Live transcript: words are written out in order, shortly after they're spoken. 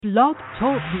Blog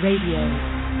Talk Radio.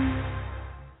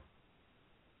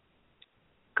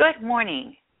 Good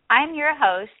morning. I'm your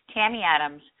host, Tammy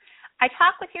Adams. I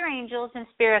talk with your angels and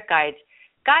spirit guides,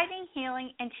 guiding,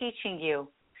 healing, and teaching you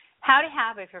how to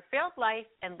have a fulfilled life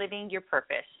and living your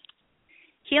purpose.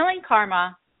 Healing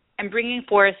karma and bringing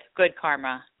forth good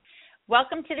karma.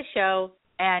 Welcome to the show,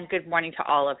 and good morning to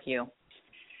all of you.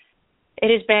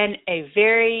 It has been a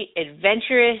very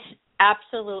adventurous,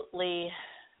 absolutely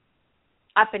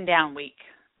up and down week.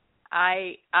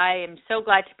 I am so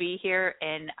glad to be here,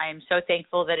 and I am so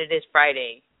thankful that it is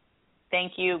Friday.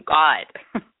 Thank you, God.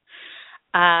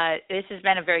 This has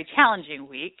been a very challenging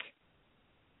week,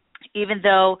 even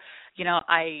though,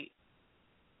 I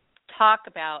talk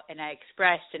about and I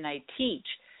express and I teach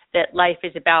that life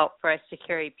is about for us to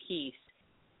carry peace.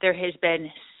 There has been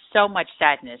so much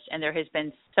sadness, and there has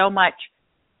been so much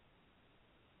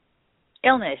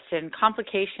illness and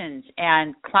complications,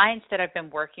 and clients that I've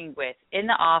been working with in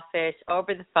the office,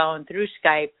 over the phone, through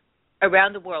Skype,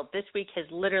 around the world. This week has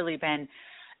literally been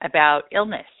about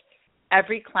illness.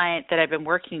 Every client that I've been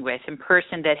working with in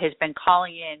person that has been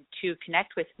calling in to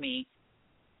connect with me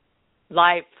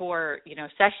live for,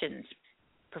 sessions,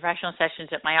 professional sessions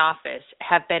at my office,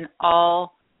 have been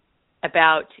all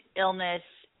about illness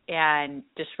and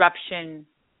disruption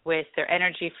with their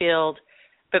energy field,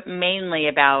 but mainly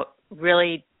about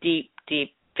really deep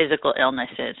physical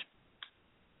illnesses.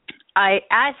 I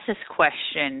asked this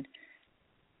question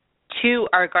to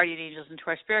our guardian angels and to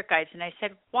our spirit guides, and I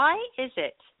said, why is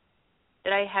it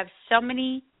that I have so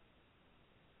many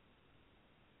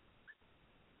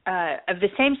of the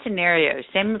same scenarios,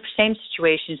 same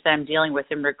situations that I'm dealing with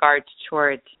in regards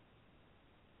towards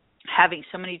having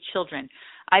so many children?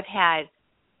 I've had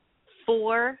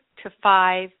 4 to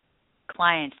 5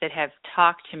 clients that have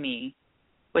talked to me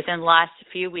within the last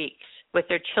few weeks with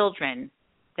their children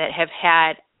that have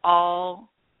had all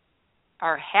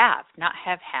have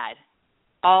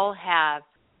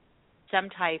some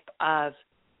type of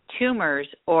tumors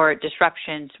or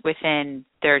disruptions within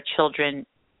their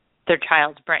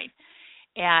child's brain.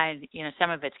 And, some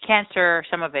of it's cancer,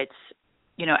 some of it's,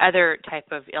 other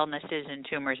type of illnesses and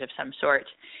tumors of some sort.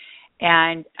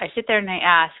 And I sit there and I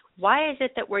ask, why is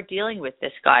it that we're dealing with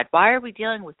this, God? Why are we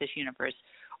dealing with this universe?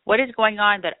 What is going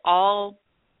on that all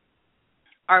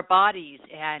our bodies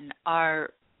and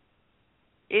our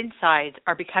insides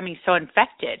are becoming so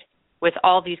infected with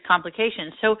all these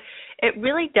complications? So it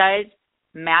really does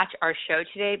match our show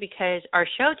today, because our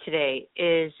show today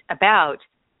is about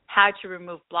how to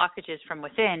remove blockages from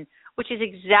within, which is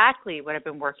exactly what I've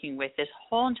been working with this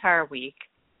whole entire week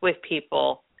with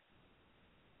people,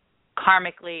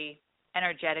 karmically,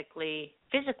 energetically,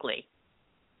 physically,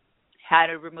 how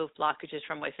to remove blockages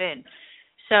from within.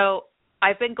 So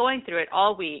I've been going through it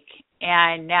all week,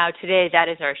 and now today that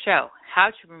is our show, how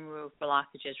to remove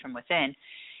blockages from within.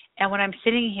 And when I'm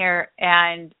sitting here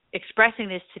and expressing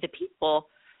this to the people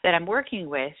that I'm working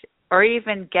with, or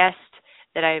even guests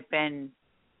that I've been,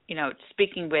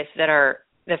 speaking with that are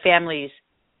the family's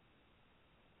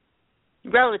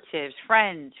relatives,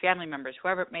 friends, family members,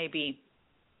 whoever it may be,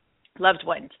 loved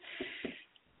ones,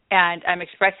 and I'm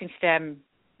expressing to them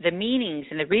the meanings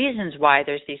and the reasons why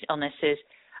there's these illnesses,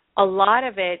 a lot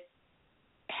of it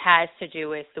has to do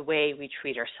with the way we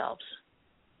treat ourselves.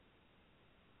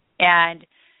 And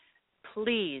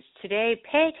please, today,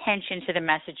 pay attention to the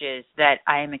messages that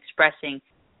I am expressing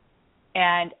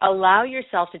and allow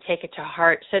yourself to take it to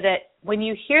heart, so that when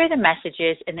you hear the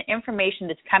messages and the information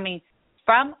that's coming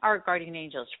from our guardian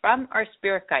angels, from our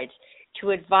spirit guides,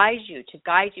 to advise you, to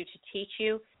guide you, to teach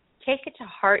you, take it to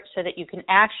heart so that you can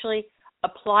actually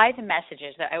apply the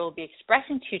messages that I will be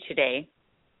expressing to you today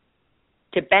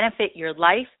to benefit your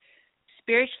life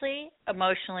spiritually,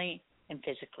 emotionally, and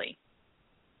physically.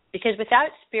 Because without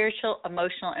spiritual,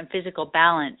 emotional, and physical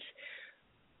balance,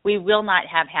 we will not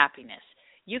have happiness.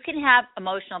 You can have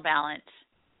emotional balance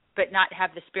but not have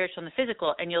the spiritual and the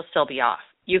physical, and you'll still be off.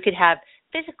 You could have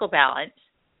physical balance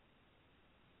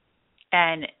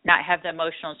and not have the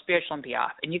emotional and spiritual and be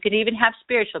off. And you could even have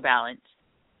spiritual balance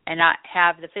and not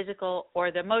have the physical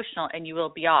or the emotional, and you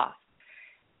will be off.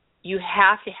 You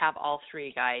have to have all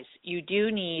three, guys. You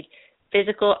do need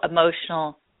physical,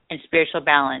 emotional, and spiritual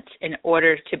balance in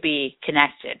order to be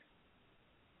connected.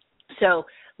 So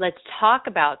let's talk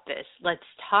about this. Let's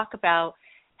talk about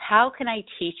how can I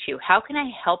teach you? How can I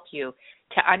help you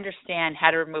to understand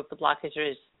how to remove the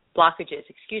blockages,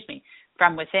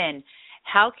 from within?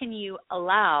 How can you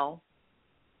allow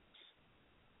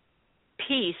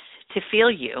peace to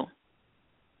feel you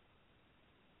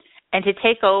and to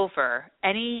take over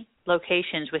any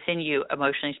locations within you,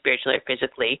 emotionally, spiritually, or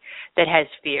physically, that has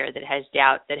fear, that has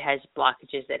doubt, that has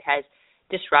blockages, that has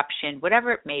disruption,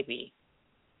 whatever it may be.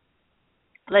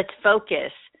 Let's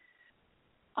focus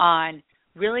on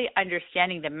really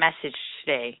understanding the message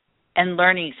today and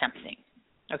learning something,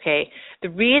 okay? The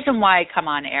reason why I come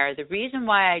on air, the reason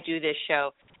why I do this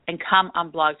show and come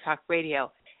on Blog Talk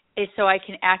Radio is so I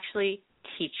can actually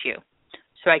teach you,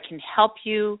 so I can help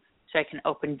you, so I can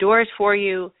open doors for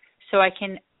you, so I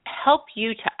can help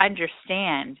you to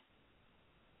understand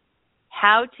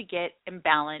how to get in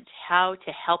balance, how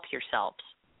to help yourselves.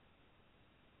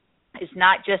 It's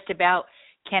not just about,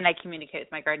 can I communicate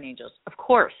with my guardian angels? Of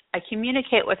course, I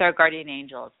communicate with our guardian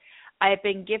angels. I have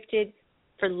been gifted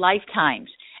for lifetimes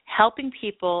helping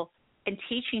people and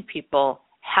teaching people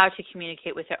how to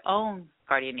communicate with their own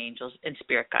guardian angels and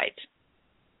spirit guides.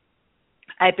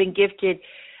 I've been gifted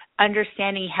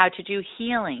understanding how to do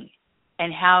healing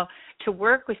and how to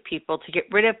work with people to get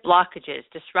rid of blockages,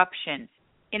 disruption,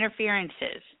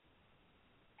 interferences,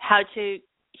 how to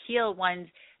heal one's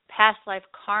past life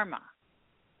karma.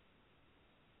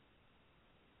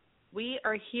 We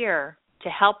are here to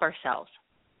help ourselves.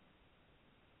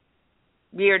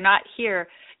 We are not here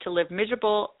to live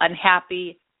miserable,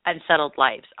 unhappy, unsettled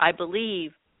lives. I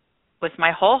believe with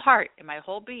my whole heart and my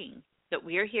whole being that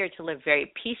we are here to live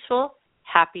very peaceful,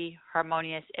 happy,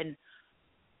 harmonious, and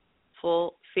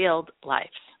fulfilled lives.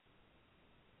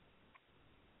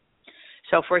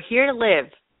 So if we're here to live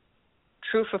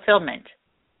true fulfillment,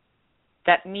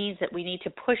 that means that we need to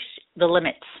push the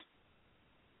limits.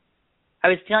 I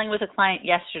was dealing with a client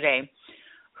yesterday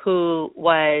who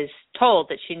was told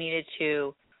that she needed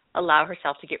to allow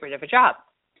herself to get rid of a job.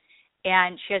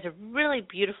 And she has a really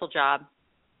beautiful job.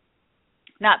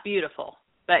 Not beautiful,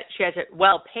 but she has a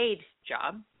well-paid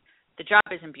job. The job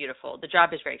isn't beautiful. The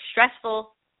job is very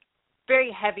stressful,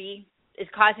 very heavy, is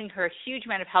causing her a huge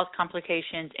amount of health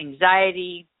complications,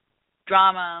 anxiety,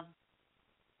 drama.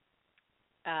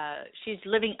 She's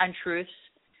living untruths.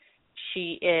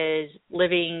 She is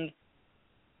living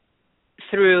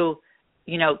through,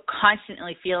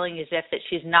 constantly feeling as if that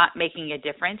she's not making a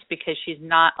difference because she's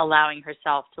not allowing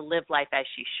herself to live life as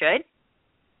she should.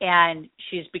 And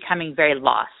she's becoming very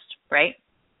lost, right?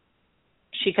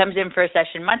 She comes in for a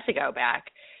session months ago back,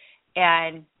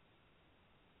 and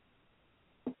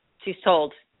she's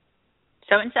told,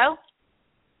 so-and-so,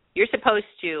 you're supposed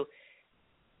to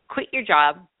quit your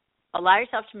job, allow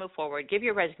yourself to move forward, give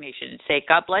your resignation, and say,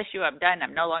 God bless you, I'm done,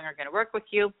 I'm no longer going to work with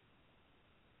you.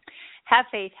 Have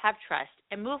faith, have trust,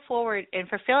 and move forward in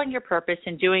fulfilling your purpose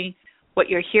and doing what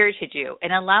you're here to do,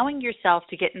 and allowing yourself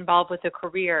to get involved with a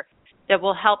career that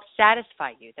will help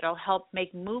satisfy you, that will help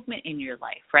make movement in your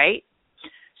life, right?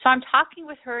 So I'm talking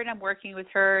with her, and I'm working with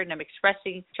her, and I'm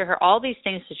expressing to her all these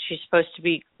things that she's supposed to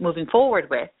be moving forward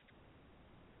with.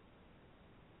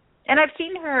 And I've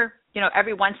seen her,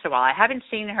 every once in a while. I haven't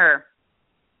seen her,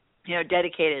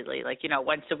 dedicatedly,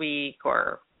 once a week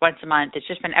or once a month. It's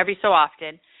just been every so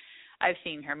often. I've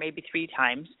seen her maybe 3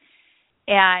 times.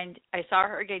 And I saw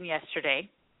her again yesterday,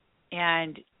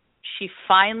 and she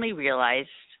finally realized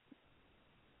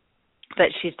that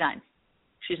she's done.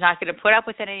 She's not going to put up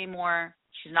with it anymore.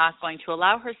 She's not going to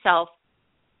allow herself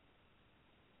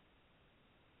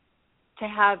to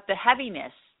have the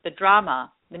heaviness, the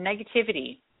drama, the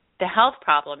negativity, the health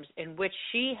problems in which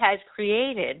she has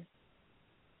created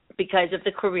because of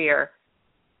the career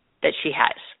that she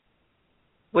has,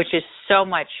 which is so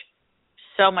much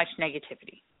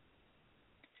negativity.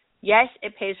 Yes,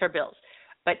 it pays her bills,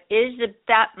 but is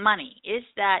that money, is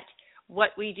that what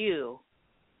we do?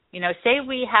 Say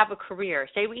we have a career,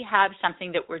 say we have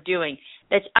something that we're doing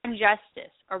that's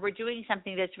injustice, or we're doing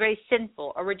something that's very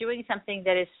sinful, or we're doing something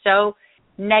that is so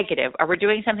negative, or we're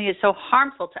doing something that's so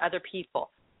harmful to other people,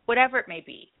 whatever it may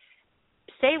be.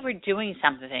 Say we're doing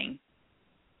something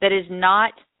that is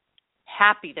not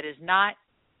happy, that is not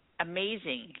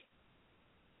amazing,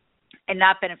 and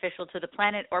not beneficial to the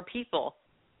planet or people.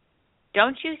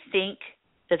 Don't you think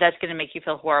that that's going to make you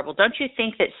feel horrible? Don't you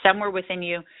think that somewhere within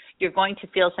you, you're going to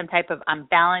feel some type of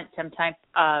unbalance, some type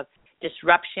of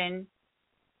disruption?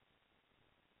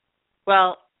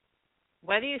 Well,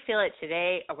 whether you feel it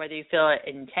today or whether you feel it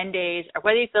in 10 days or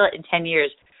whether you feel it in 10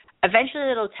 years, eventually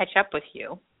it'll catch up with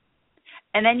you.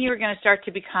 And then you're going to start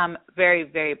to become very,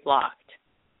 very blocked.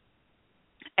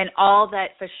 And all that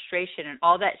frustration and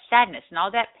all that sadness and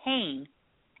all that pain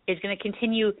is going to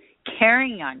continue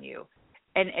carrying on you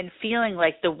and feeling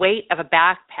like the weight of a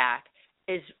backpack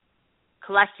is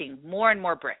collecting more and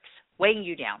more bricks, weighing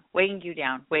you down, weighing you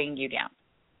down, weighing you down.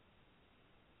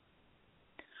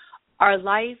 Our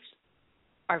lives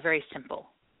are very simple.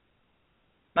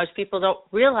 Most people don't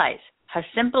realize how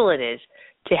simple it is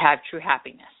to have true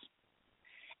happiness.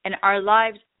 And our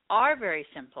lives are very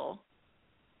simple.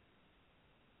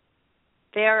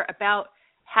 They are about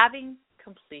having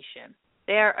completion.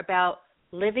 They are about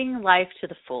living life to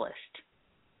the fullest.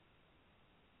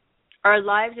 Our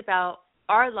lives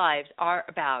are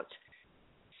about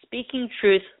speaking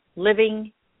truth,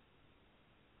 living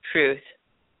truth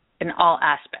in all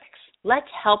aspects. Let's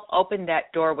help open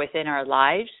that door within our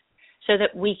lives so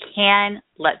that we can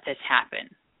let this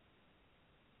happen.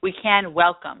 We can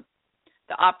welcome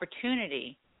the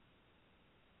opportunity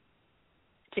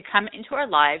to come into our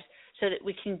lives so that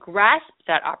we can grasp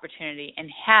that opportunity and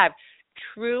have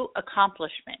true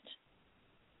accomplishment.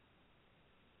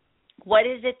 What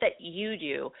is it that you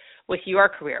do with your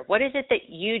career? What is it that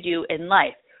you do in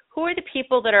life? Who are the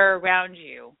people that are around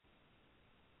you?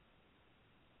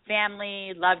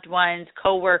 Family, loved ones,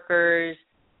 coworkers,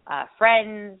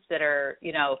 friends that are,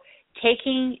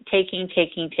 taking.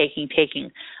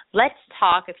 Let's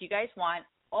talk. If you guys want,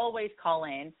 always call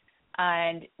in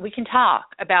and we can talk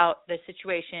about the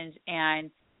situations and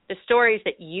the stories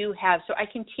that you have so I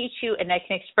can teach you and I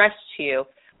can express to you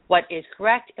what is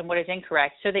correct and what is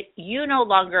incorrect so that you no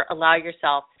longer allow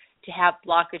yourself to have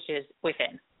blockages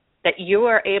within, that you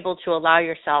are able to allow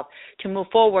yourself to move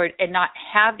forward and not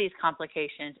have these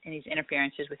complications and these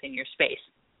interferences within your space.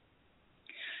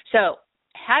 So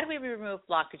how do we remove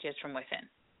blockages from within?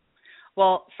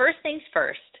 Well, first things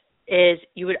first is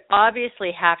you would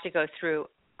obviously have to go through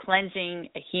cleansing,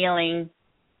 a healing,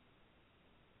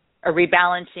 a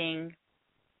rebalancing.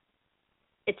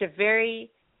 It's a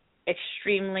very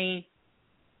extremely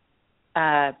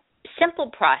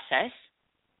simple process,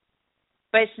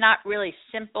 but it's not really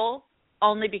simple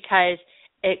only because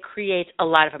it creates a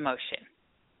lot of emotion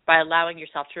by allowing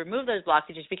yourself to remove those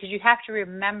blockages because you have to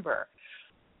remember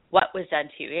what was done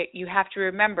to you. You have to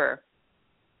remember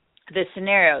the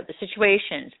scenario, the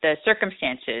situations, the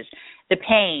circumstances, the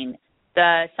pain,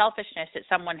 the selfishness that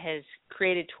someone has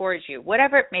created towards you,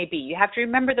 whatever it may be. You have to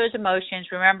remember those emotions,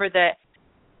 remember the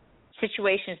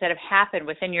situations that have happened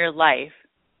within your life,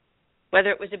 whether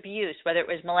it was abuse, whether it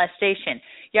was molestation.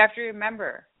 You have to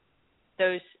remember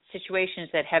those situations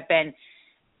that have been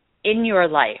in your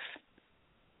life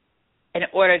in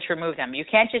order to remove them. You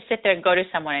can't just sit there and go to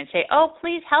someone and say, oh,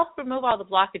 please help remove all the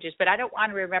blockages, but I don't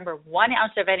want to remember 1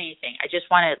 ounce of anything. I just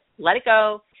want to let it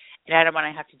go, and I don't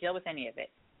want to have to deal with any of it.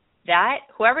 That,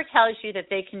 whoever tells you that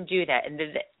they can do that and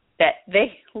that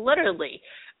they literally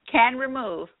can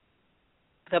remove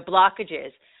the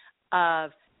blockages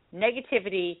of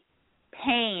negativity,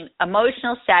 pain,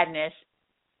 emotional sadness,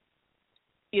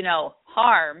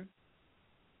 harm,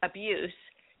 abuse,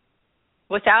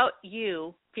 without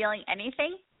you feeling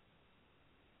anything,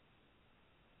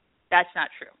 that's not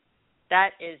true. That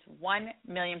is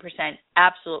 1,000,000%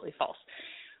 absolutely false.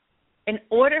 In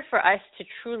order for us to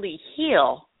truly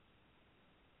heal,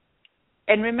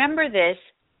 and remember this,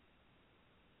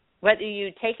 whether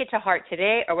you take it to heart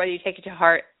today or whether you take it to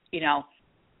heart,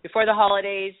 before the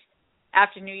holidays,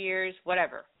 after New Year's,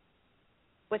 whatever,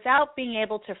 without being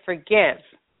able to forgive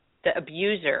the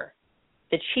abuser,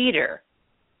 the cheater,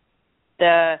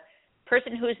 the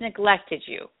person who has neglected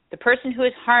you, the person who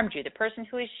has harmed you, the person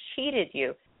who has cheated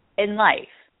you in life,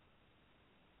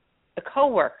 a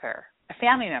coworker, a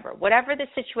family member, whatever the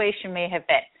situation may have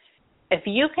been, if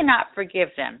you cannot forgive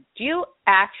them, do you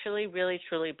actually really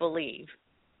truly believe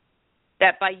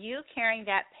that by you carrying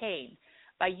that pain,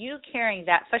 by you carrying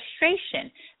that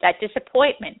frustration, that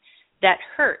disappointment, that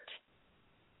hurt,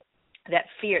 that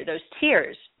fear, those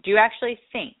tears, do you actually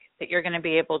think that you're going to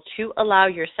be able to allow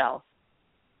yourself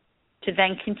to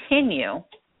then continue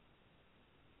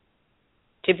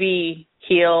to be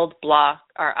healed, blocked,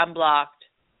 or unblocked,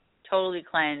 totally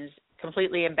cleansed,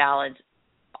 completely imbalanced,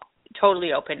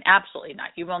 totally open? Absolutely not.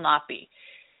 You will not be.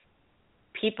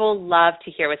 People love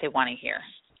to hear what they want to hear.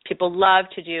 People love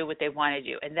to do what they want to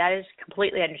do, and that is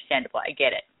completely understandable. I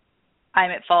get it.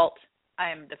 I'm at fault. I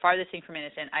am the farthest thing from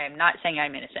innocent. I am not saying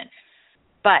I'm innocent.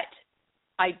 But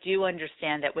I do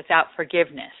understand that without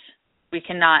forgiveness, we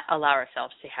cannot allow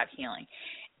ourselves to have healing.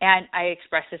 And I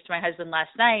expressed this to my husband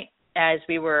last night as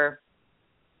we were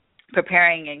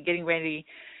preparing and getting ready,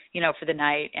 for the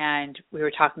night. And we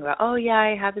were talking about, oh, yeah,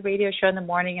 I have the radio show in the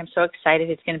morning. I'm so excited.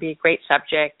 It's going to be a great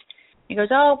subject. He goes,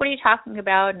 oh, what are you talking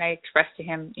about? And I expressed to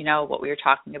him, what we were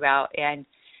talking about and,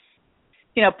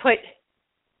 put,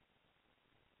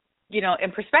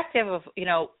 in perspective of,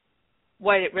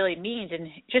 what it really means and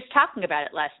just talking about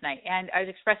it last night. And I was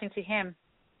expressing to him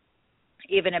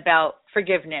even about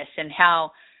forgiveness and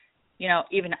how,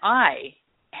 even I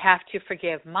have to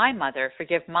forgive my mother,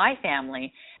 forgive my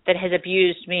family, that has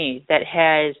abused me, that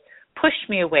has pushed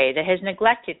me away, that has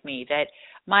neglected me, that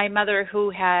my mother who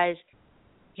has,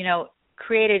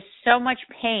 created so much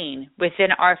pain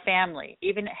within our family,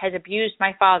 even has abused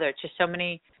my father to so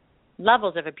many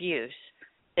levels of abuse,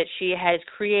 that she has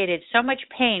created so much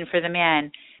pain for the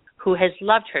man who has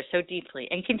loved her so deeply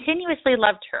and continuously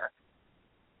loved her.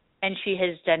 And she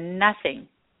has done nothing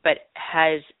but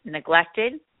has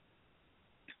neglected,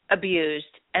 abused,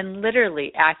 and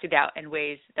literally acted out in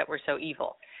ways that were so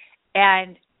evil.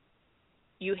 And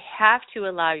you have to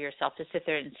allow yourself to sit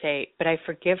there and say, but I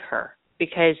forgive her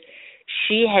because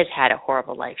she has had a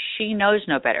horrible life. She knows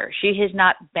no better. She has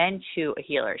not been to a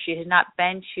healer. She has not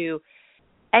been to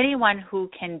anyone who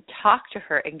can talk to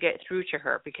her and get through to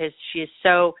her because she is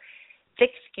so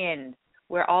thick-skinned,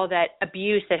 where all that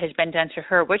abuse that has been done to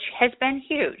her, which has been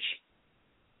huge,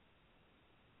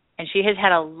 and she has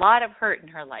had a lot of hurt in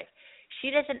her life.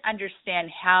 She doesn't understand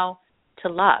how to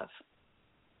love.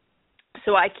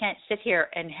 So I can't sit here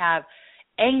and have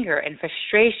anger and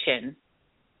frustration.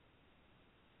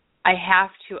 I have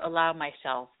to allow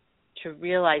myself to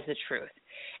realize the truth.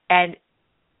 And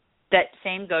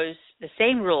the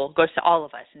same rule goes to all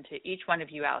of us and to each one of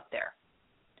you out there.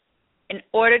 In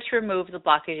order to remove the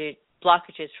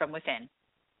blockages from within,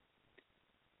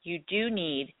 you do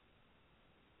need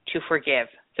to forgive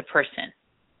the person.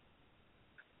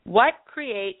 What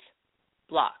creates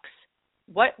blocks?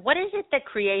 What is it that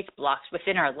creates blocks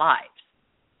within our lives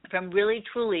from really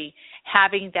truly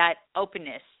having that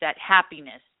openness, that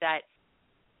happiness, that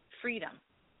freedom?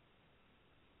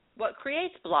 What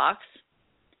creates blocks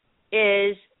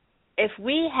is if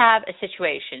we have a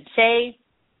situation, say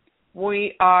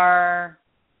we are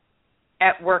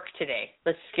at work today.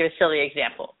 Let's give a silly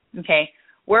example, okay?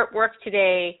 We're at work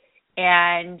today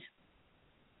and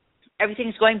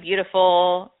everything's going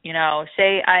beautiful.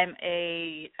 Say I'm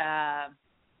a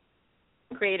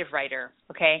creative writer,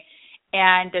 okay?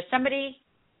 And there's somebody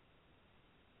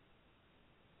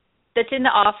that's in the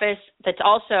office that's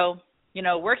also,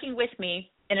 working with me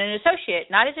and an associate,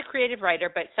 not as a creative writer,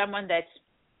 but someone that's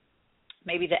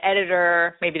maybe the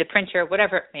editor, maybe the printer,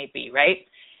 whatever it may be, right?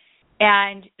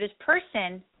 And this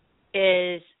person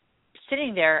is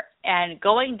sitting there and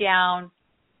going down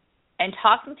and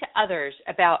talking to others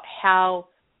about how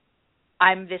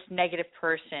I'm this negative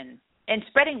person and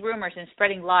spreading rumors and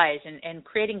spreading lies and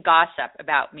creating gossip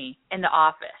about me in the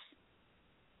office,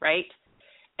 right?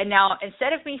 And now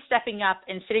instead of me stepping up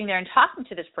and sitting there and talking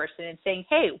to this person and saying,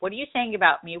 hey, what are you saying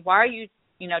about me? Why are you,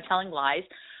 telling lies?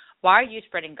 Why are you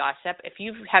spreading gossip? If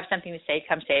you have something to say,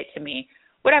 come say it to me,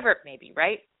 whatever it may be,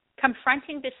 right?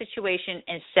 Confronting the situation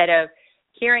instead of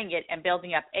hearing it and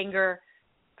building up anger,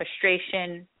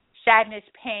 frustration, sadness,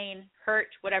 pain, hurt,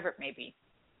 whatever it may be.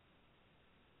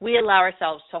 We allow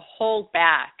ourselves to hold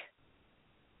back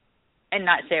and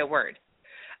not say a word.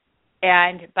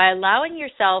 And by allowing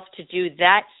yourself to do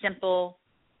that simple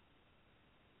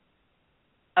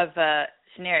of a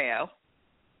scenario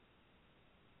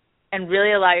and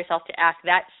really allow yourself to act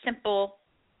that simple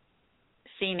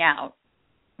scene out,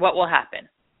 what will happen?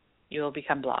 You will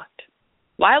become blocked.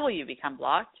 Why will you become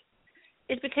blocked?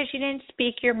 It's because you didn't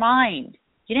speak your mind.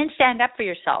 You didn't stand up for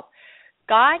yourself.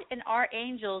 God and our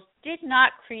angels did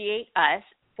not create us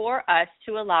for us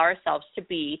to allow ourselves to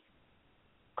be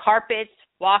carpets,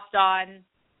 walked on,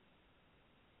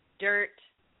 dirt,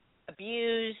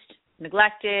 abused,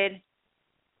 neglected,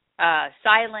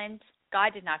 silent.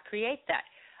 God did not create that.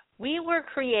 We were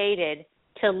created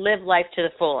to live life to the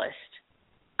fullest.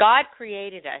 God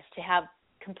created us to have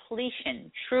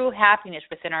completion, true happiness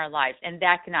within our lives, and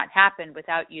that cannot happen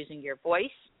without using your voice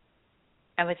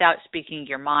and without speaking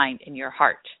your mind and your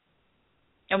heart.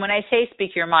 And when I say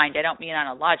speak your mind, I don't mean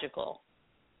on a logical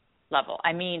level.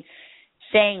 I mean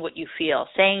saying what you feel,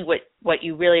 saying what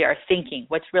you really are thinking,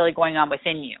 what's really going on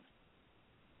within you.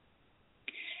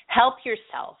 Help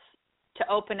yourself to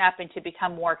open up and to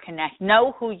become more connected.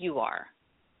 Know who you are.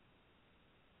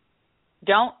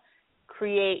 Don't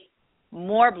create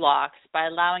more blocks by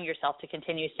allowing yourself to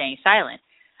continue staying silent.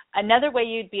 Another way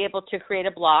you'd be able to create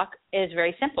a block is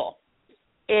very simple,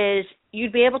 is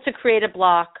you'd be able to create a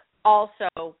block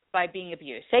also by being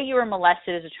abused. Say you were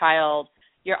molested as a child,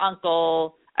 your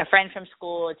uncle, a friend from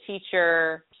school, a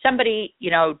teacher, somebody,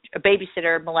 a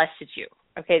babysitter molested you.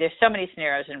 Okay, there's so many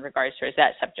scenarios in regards to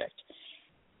that subject.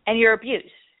 And you're abused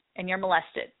and you're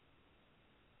molested.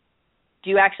 Do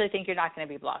you actually think you're not going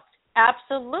to be blocked?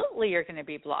 Absolutely you're going to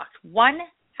be blocked. 100%,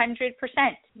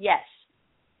 yes.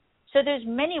 So there's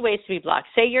many ways to be blocked.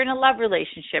 Say you're in a love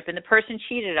relationship and the person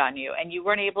cheated on you and you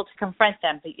weren't able to confront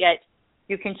them, but yet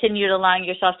you continued allowing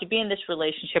yourself to be in this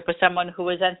relationship with someone who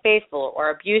was unfaithful or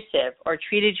abusive or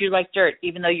treated you like dirt,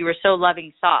 even though you were so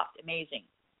loving, soft, amazing,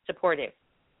 supportive.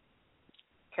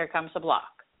 Here comes the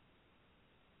block.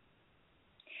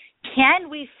 Can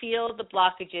we feel the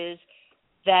blockages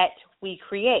that we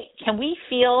create? Can we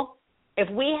feel, if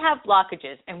we have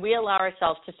blockages and we allow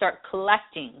ourselves to start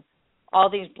collecting all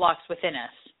these blocks within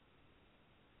us,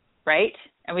 right?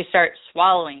 And we start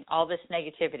swallowing all this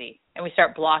negativity and we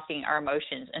start blocking our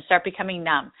emotions and start becoming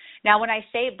numb. Now, when I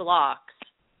say blocks,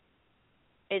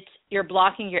 it's you're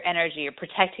blocking your energy, you're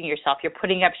protecting yourself, you're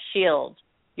putting up shields,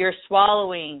 you're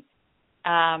swallowing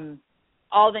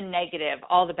all the negative,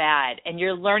 all the bad, and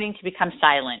you're learning to become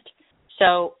silent.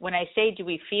 So when I say do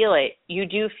we feel it, you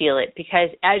do feel it, because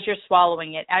as you're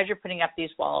swallowing it, as you're putting up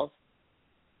these walls,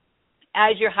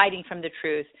 as you're hiding from the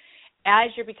truth,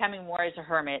 as you're becoming more as a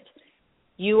hermit,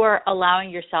 you are allowing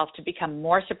yourself to become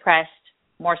more suppressed,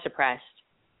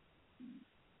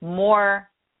 more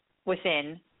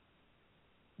within,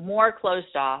 more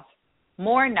closed off,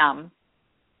 more numb,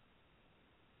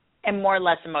 and more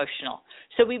less emotional.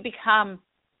 So we become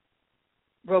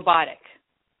robotic.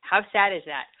 How sad is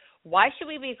that? Why should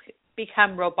we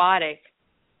become robotic,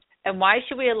 and why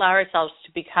should we allow ourselves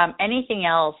to become anything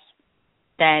else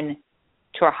than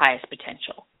to our highest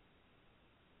potential?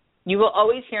 You will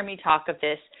always hear me talk of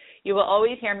this. You will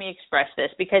always hear me express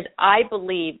this, because I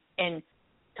believe in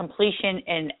completion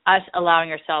and us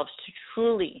allowing ourselves to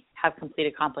truly have complete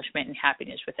accomplishment and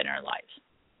happiness within our lives.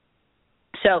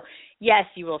 So, yes,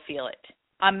 you will feel it.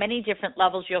 On many different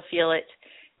levels, you'll feel it.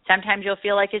 Sometimes you'll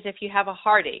feel like as if you have a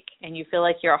heartache and you feel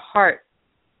like your heart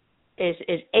is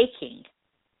aching.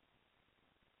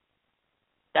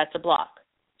 That's a block.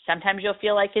 Sometimes you'll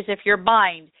feel like as if your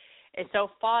mind is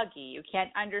so foggy, you can't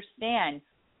understand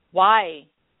why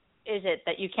is it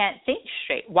that you can't think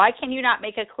straight. Why can you not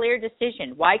make a clear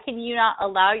decision? Why can you not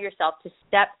allow yourself to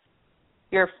step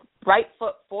your right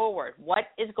foot forward? What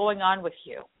is going on with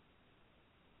you?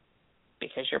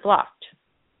 Because you're blocked.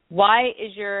 Why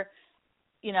is your,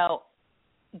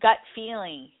 gut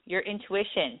feeling, your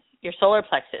intuition, your solar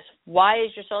plexus, why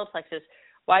is your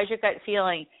gut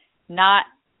feeling not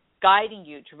guiding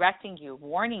you, directing you,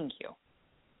 warning you?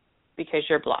 Because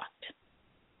you're blocked.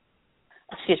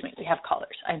 Excuse me, we have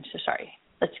callers. I'm so sorry.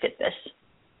 Let's get this.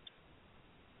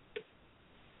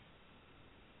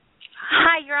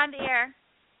 Hi, you're on the air.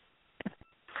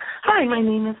 Hi, my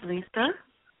name is Lisa.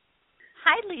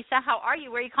 Hi, Lisa. How are you?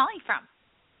 Where are you calling from?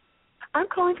 I'm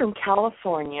calling from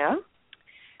California,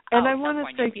 and I want to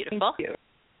say beautiful. thank you.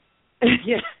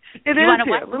 Yeah, it is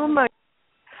here. A little much.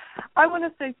 I want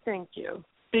to say thank you,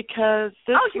 because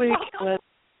this week was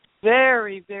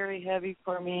very, very heavy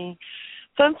for me.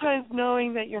 Sometimes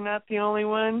knowing that you're not the only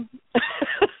one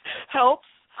helps.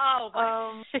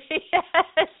 Oh, yes.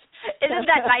 Isn't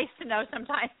that nice to know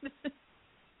sometimes?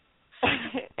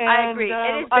 I agree. It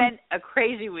has been a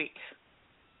crazy week.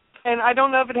 And I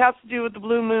don't know if it has to do with the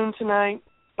blue moon tonight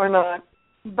or not,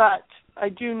 but I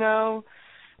do know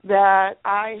that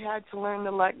I had to learn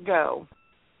to let go.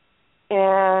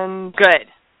 And good.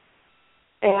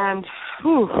 And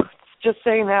just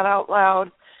saying that out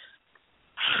loud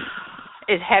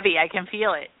is heavy. I can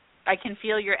feel it. I can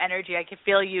feel your energy. I can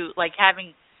feel you like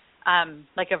having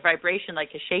like a vibration, like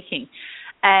a shaking.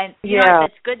 And you know,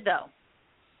 that's good though.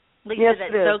 Lisa, yes,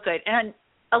 that's so good. And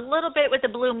a little bit with the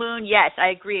blue moon, yes,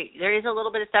 I agree. There is a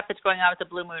little bit of stuff that's going on with the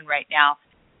blue moon right now.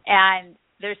 And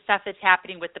there's stuff that's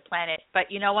happening with the planet. But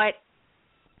you know what?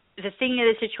 The thing of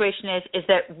the situation is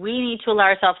that we need to allow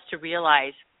ourselves to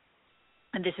realize,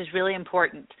 and this is really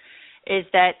important, is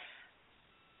that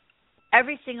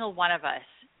every single one of us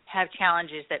have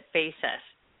challenges that face us,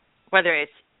 whether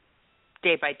it's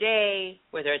day by day,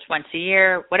 whether it's once a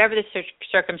year, whatever the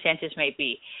circumstances may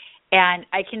be. And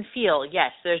I can feel,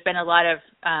 yes, there's been a lot of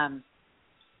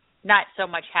not so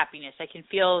much happiness. I can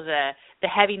feel the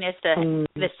heaviness,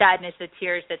 the sadness, the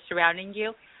tears that's surrounding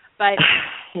you. But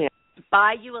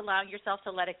by you allowing yourself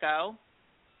to let it go,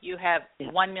 you have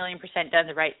 1,000,000% done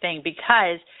the right thing,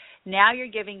 because now you're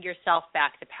giving yourself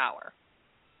back the power.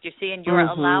 You see, and you're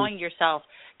allowing yourself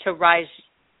to rise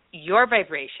your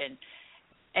vibration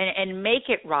and make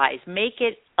it rise, make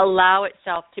it allow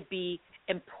itself to be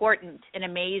important and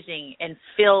amazing and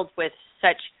filled with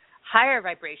such higher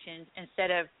vibrations instead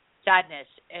of sadness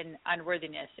and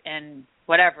unworthiness and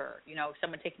whatever,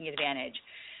 someone taking advantage.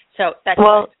 So that's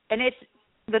good. And it's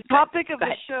the topic of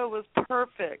the show was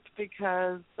perfect,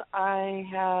 because I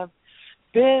have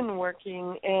been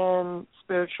working in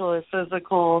spiritual or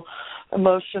physical,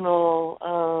 emotional,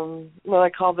 what I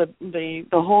call the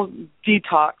whole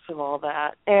detox of all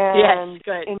that. And yes,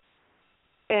 good.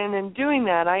 and in doing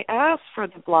that, I asked for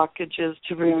the blockages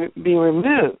to be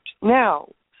removed. Now,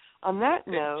 on that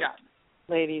note,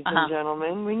 ladies and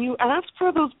gentlemen, when you ask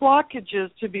for those blockages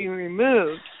to be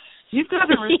removed, you've got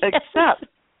to accept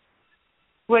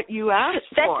what you asked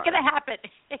for. That's going to happen.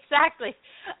 Exactly.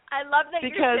 I love that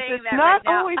you're saying that right now. Because it's not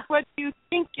always what you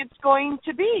think it's going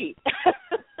to be.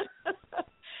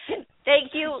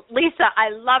 Thank you, Lisa. I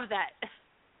love that.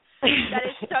 That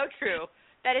is so true.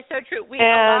 That is so true. We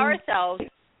allow ourselves,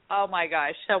 oh my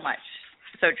gosh, so much.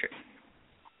 So true.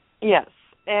 Yes.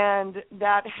 And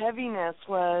that heaviness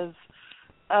was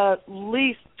at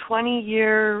least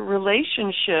 20-year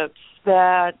relationships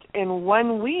that in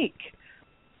 1 week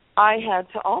I had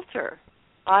to alter.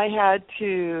 I had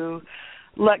to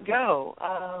let go.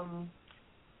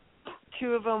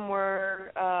 2 of them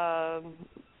were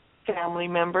family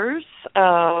members.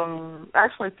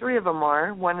 Actually, 3 of them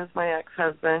are. 1 is my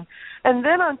ex-husband. And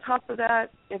then on top of that,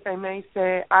 if I may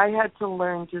say, I had to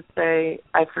learn to say,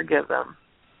 I forgive them.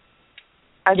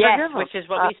 I forgive them. Which is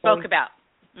what we spoke about.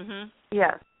 Mm-hmm.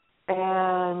 Yes.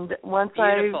 And once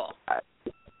Beautiful.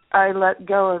 I let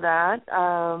go of that,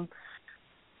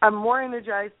 I'm more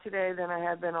energized today than I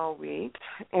have been all week.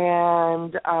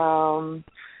 And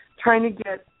trying to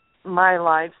get my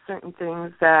life, certain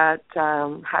things that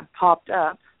had popped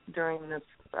up during this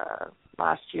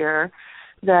last year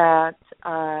that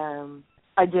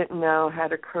I didn't know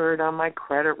had occurred on my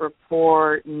credit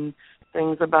report, and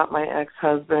things about my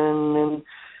ex-husband,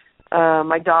 and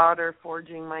my daughter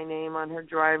forging my name on her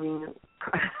driving.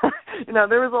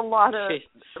 There was a lot of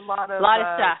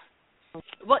stuff.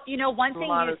 Well, one thing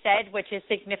you said, which is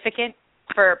significant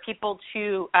for people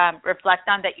to reflect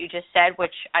on that you just said,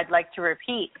 which I'd like to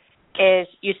repeat, is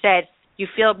you said you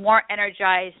feel more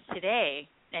energized today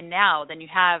and now than you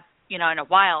have, in a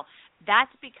while.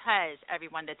 That's because,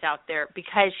 everyone that's out there,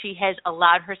 because she has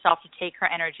allowed herself to take her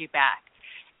energy back.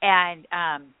 And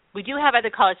we do have other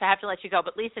callers, so I have to let you go.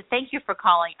 But, Lisa, thank you for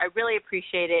calling. I really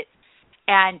appreciate it.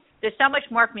 And there's so much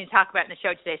more for me to talk about in the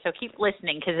show today, so keep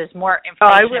listening because there's more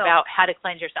information about how to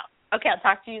cleanse yourself. Okay, I'll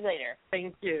talk to you later.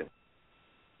 Thank you.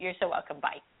 You're so welcome.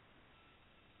 Bye.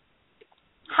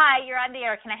 Hi, you're on the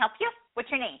air. Can I help you? What's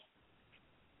your name?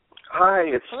 Hi,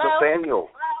 it's Nathaniel.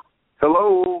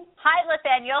 Hello. Hi,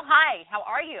 Nathaniel. Hi. How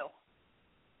are you?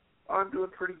 I'm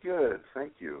doing pretty good.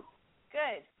 Thank you.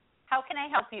 Good. How can I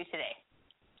help you today?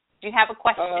 Do you have a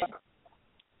question?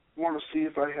 I want to see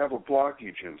if I have a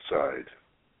blockage inside.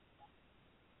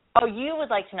 Oh, you would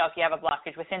like to know if you have a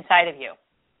blockage within inside of you.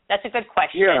 That's a good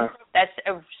question. Yeah. That's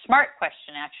a smart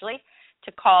question, actually,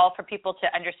 to call for people to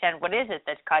understand what is it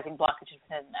that's causing blockages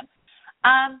within them.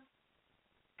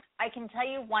 I can tell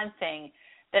you one thing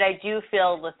that I do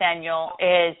feel, Nathaniel,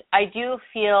 is I do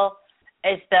feel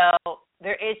as though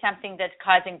there is something that's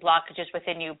causing blockages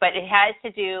within you, but it has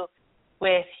to do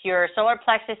with your solar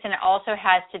plexus, and it also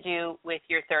has to do with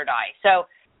your third eye. So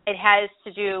it has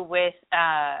to do with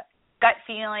gut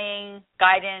feeling,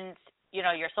 guidance,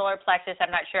 your solar plexus. I'm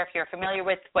not sure if you're familiar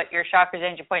with what your chakras,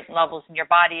 energy point levels in your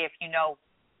body, if you know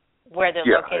where they're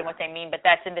located and what they mean, but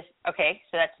that's in this, okay,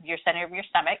 so that's your center of your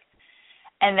stomach.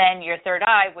 And then your third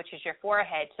eye, which is your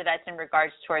forehead, so that's in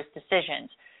regards towards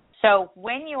decisions. So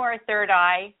when your third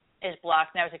eye is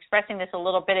blocked, and I was expressing this a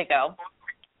little bit ago,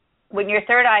 when your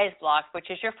third eye is blocked, which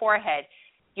is your forehead,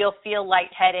 you'll feel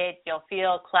lightheaded, you'll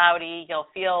feel cloudy, you'll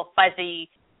feel fuzzy.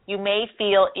 You may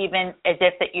feel even as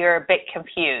if that you're a bit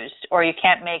confused, or you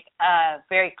can't make a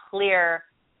very clear,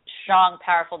 strong,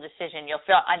 powerful decision. You'll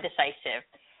feel undecisive.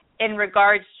 In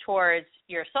regards towards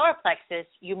your solar plexus,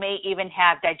 you may even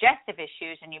have digestive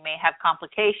issues, and you may have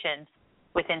complications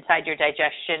with inside your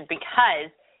digestion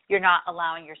because you're not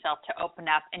allowing yourself to open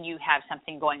up and you have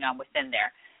something going on within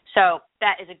there. So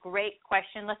that is a great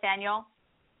question, Nathaniel.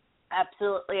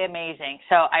 Absolutely amazing.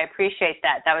 So I appreciate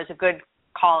that. That was a good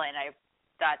call in. I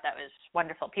thought that was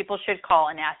wonderful. People should call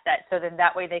and ask that, so then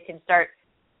that way they can start,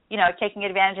 taking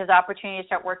advantage of the opportunity to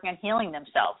start working on healing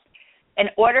themselves. In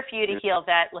order for you to heal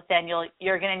that, Nathaniel,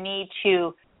 you're going to need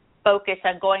to focus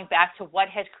on going back to what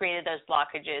has created those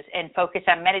blockages and focus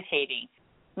on meditating.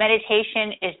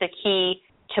 Meditation is the key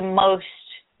to most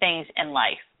things in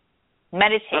life.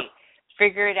 Meditate.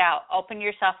 Figure it out. Open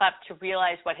yourself up to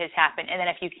realize what has happened. And then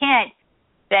if you can't,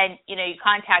 then, you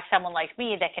contact someone like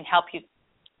me that can help you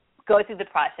go through the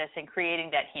process in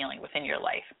creating that healing within your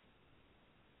life.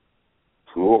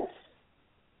 Cool.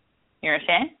 You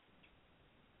understand?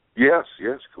 Yes,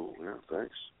 cool. Yeah,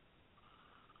 thanks.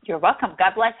 You're welcome.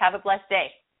 God bless. Have a blessed day.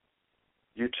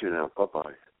 You too now. Bye-bye.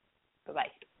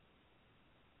 Bye-bye.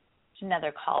 There's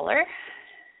another caller.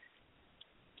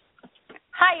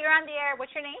 Hi, you're on the air.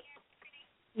 What's your name?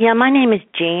 Yeah, my name is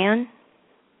Jan.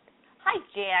 Hi,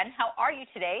 Jan. How are you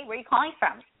today? Where are you calling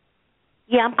from?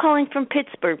 Yeah, I'm calling from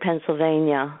Pittsburgh,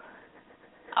 Pennsylvania.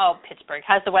 Oh, Pittsburgh.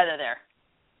 How's the weather there?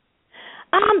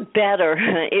 I'm better.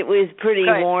 It was pretty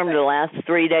warm Good. the last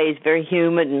 3 days, very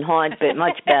humid and hot, but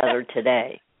much better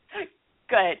today.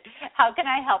 Good. How can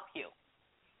I help you?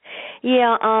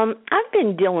 Yeah, I've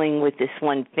been dealing with this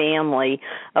one family.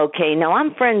 Okay, now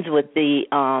I'm friends with the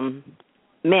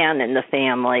man in the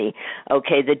family,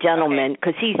 okay, the gentleman,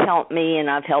 because he's helped me and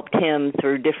I've helped him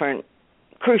through different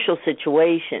crucial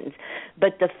situations.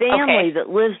 But the family that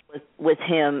lives with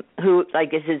him, who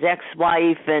like is his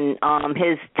ex-wife and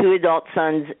his 2 adult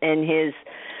sons and his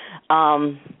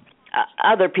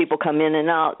other people come in and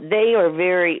out, they are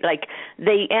very, like,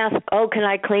 they ask, oh, can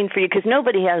I clean for you? Because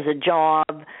nobody has a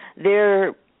job.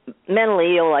 They're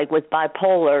mentally ill, like with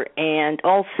bipolar, and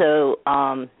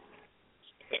also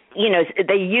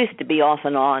they used to be off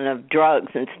and on of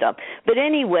drugs and stuff. But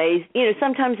anyways,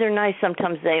 sometimes they're nice,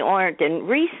 sometimes they aren't. And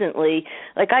recently,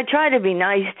 like, I try to be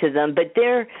nice to them, but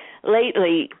they're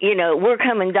lately, we're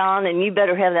coming down and you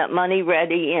better have that money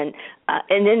ready. And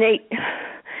then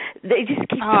they just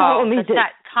keep telling me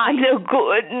that I'm no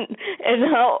good and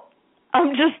how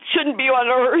I'm just shouldn't be on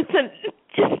earth and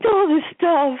just all this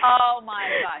stuff. Oh, my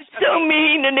gosh. Okay. So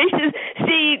mean. And they just,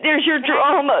 see, there's your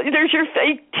drama. There's your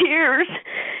fake tears.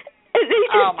 And they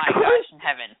just gosh in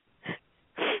heaven.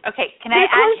 Okay, can I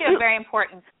ask you a very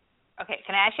important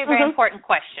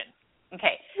question?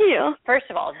 Okay. Yeah. First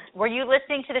of all, were you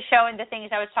listening to the show and the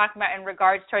things I was talking about in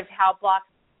regards towards how blocks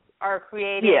are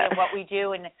created and what we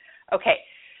do? And okay,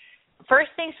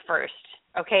 first things first,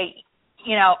 okay,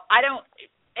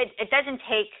 it doesn't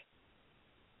take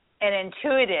an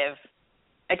intuitive,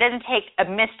 it doesn't take a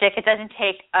mystic, it doesn't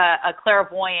take a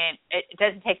clairvoyant, it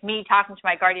doesn't take me talking to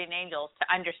my guardian angels to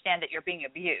understand that you're being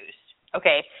abused.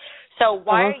 Okay, so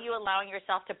why are you allowing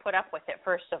yourself to put up with it,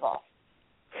 first of all?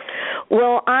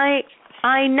 Well, I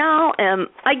now am,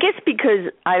 I guess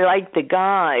because I like the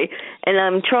guy, and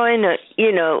I'm trying to,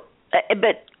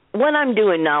 but what I'm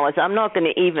doing now is I'm not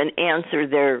going to even answer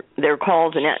their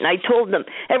calls and that. And I told them,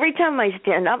 every time I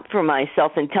stand up for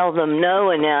myself and tell them no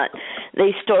and that,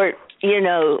 they start,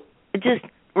 just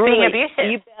really, being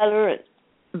abusive. You better.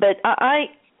 But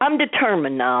I'm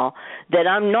determined now that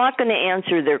I'm not going to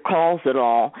answer their calls at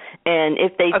all. And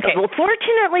if they, well,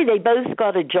 fortunately, they both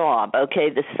got a job,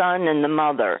 the son and the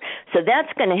mother. So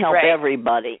that's going to help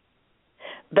everybody.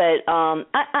 But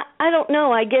I don't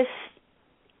know, I guess,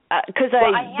 because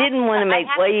I didn't want to make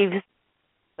waves.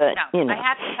 But, I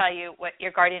have to tell you what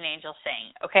your guardian angel's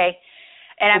saying, okay?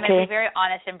 And I'm going to be very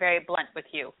honest and very blunt with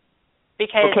you.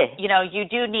 Because, you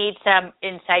do need some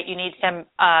insight, you need some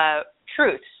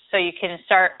truth, so you can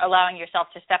start allowing yourself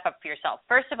to step up for yourself.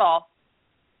 First of all,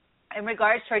 in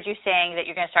regards towards you saying that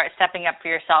you're going to start stepping up for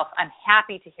yourself, I'm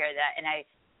happy to hear that. And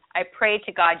I pray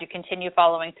to God you continue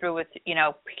following through with,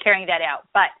 carrying that out.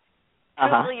 But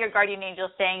truly, your guardian angel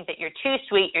is saying that you're too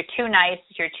sweet, you're too nice,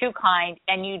 you're too kind,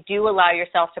 and you do allow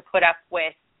yourself to put up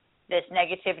with this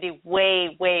negativity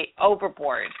way, way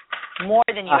overboard, more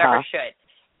than you ever should.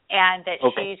 And that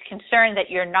she's concerned that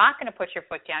you're not going to put your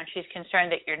foot down. She's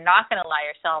concerned that you're not going to allow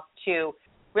yourself to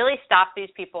really stop these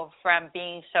people from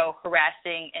being so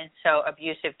harassing and so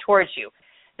abusive towards you.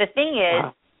 The thing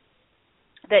is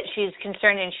that she's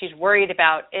concerned and she's worried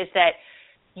about is that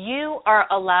you are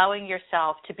allowing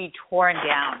yourself to be torn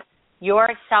down. Your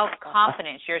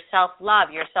self-confidence, your self-love,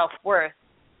 your self-worth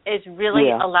is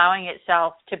really allowing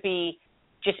itself to be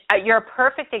just, you're a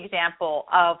perfect example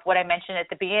of what I mentioned at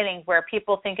the beginning, where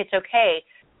people think it's okay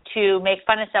to make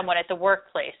fun of someone at the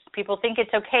workplace. People think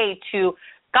it's okay to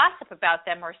gossip about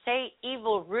them or say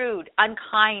evil, rude,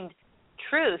 unkind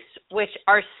truths, which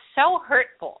are so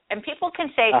hurtful. And people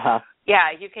can say,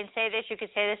 you can say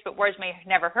this, but words may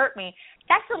never hurt me.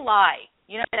 That's a lie.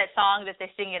 You know that song that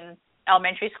they sing in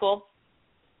elementary school?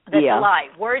 That's a lie.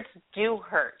 Words do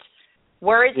hurt.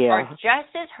 Words are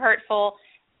just as hurtful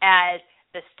as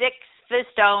the sticks, the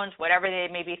stones, whatever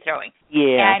they may be throwing.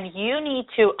 And you need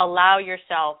to allow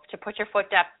yourself to put your foot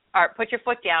up, or put your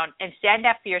foot down and stand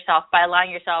up for yourself by allowing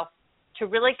yourself to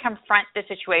really confront the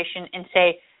situation and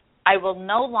say, I will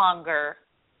no longer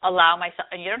allow myself,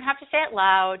 and you don't have to say it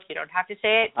loud, you don't have to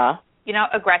say it,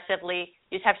 aggressively.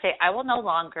 You just have to say, I will no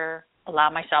longer allow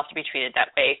myself to be treated that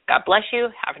way. God bless you.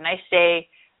 Have a nice day.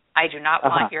 I do not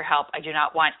want your help. I do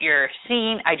not want your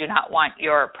scene. I do not want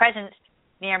your presence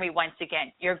near me once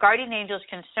again. Your guardian angel is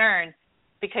concerned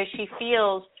because she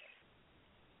feels,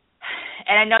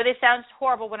 and I know this sounds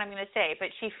horrible what I'm going to say, but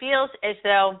she feels as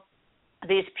though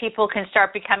these people can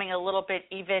start becoming a little bit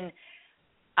even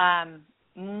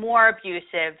more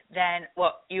abusive than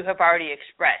what you have already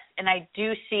expressed. And I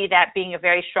do see that being a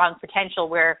very strong potential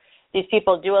where these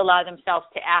people do allow themselves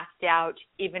to act out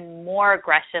even more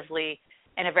aggressively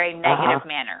in a very negative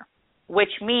manner,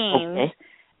 which means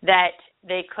that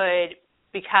they could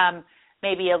become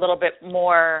maybe a little bit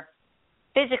more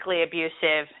physically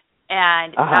abusive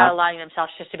and not allowing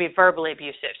themselves just to be verbally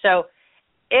abusive. So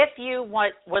if you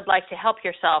would like to help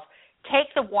yourself,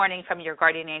 take the warning from your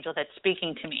guardian angel that's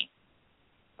speaking to me.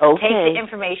 Take the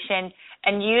information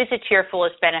and use it to your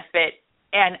fullest benefit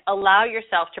and allow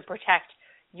yourself to protect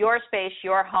your space,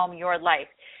 your home, your life.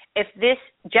 If this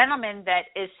gentleman that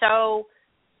is so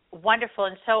wonderful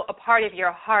and so a part of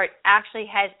your heart actually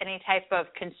has any type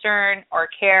of concern or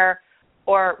care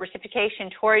or reciprocation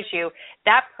towards you,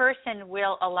 that person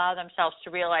will allow themselves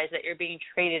to realize that you're being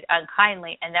treated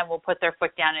unkindly and then will put their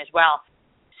foot down as well.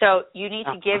 So you need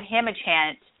to give him a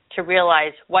chance to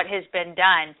realize what has been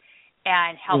done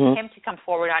and help him to come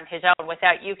forward on his own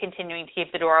without you continuing to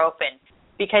keep the door open.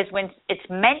 Because when it's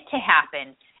meant to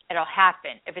happen, it'll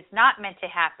happen. If it's not meant to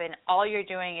happen, all you're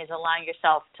doing is allowing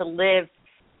yourself to live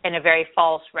in a very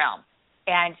false realm.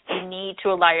 And you need to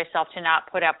allow yourself to not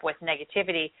put up with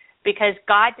negativity, because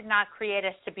God did not create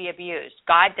us to be abused.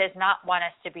 God does not want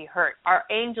us to be hurt. Our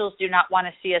angels do not want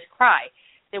to see us cry.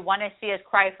 They want to see us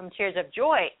cry from tears of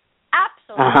joy.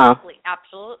 Absolutely,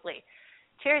 absolutely.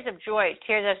 Tears of joy,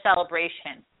 tears of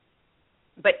celebration,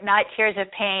 but not tears of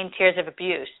pain, tears of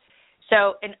abuse.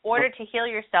 So in order to heal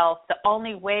yourself, the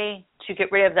only way to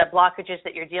get rid of the blockages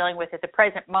that you're dealing with at the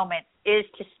present moment is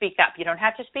to speak up. You don't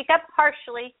have to speak up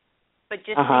harshly, but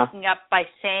just speaking up by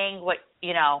saying what,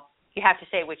 you have to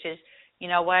say, which is, you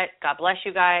know what, God bless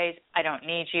you guys. I don't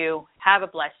need you. Have a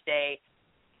blessed day.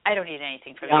 I don't need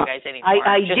anything from you guys anymore.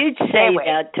 I did say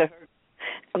that to her.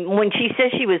 When she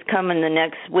said she was coming the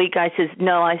next week, I says,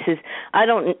 no, I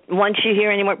don't want you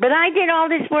here anymore. But I did all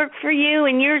this work for you,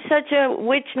 and you're such a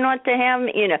witch not to have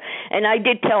me, And I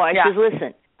did tell her, I says,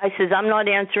 listen, I'm not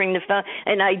answering the phone.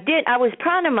 And I was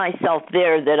proud of myself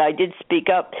there that I did speak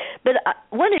up. But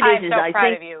what it is, I'm so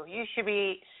proud of you. You should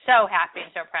be so happy and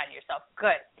so proud of yourself.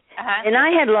 Good. And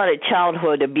I had a lot of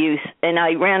childhood abuse, and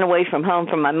I ran away from home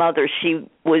from my mother. She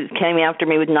came after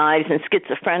me with knives and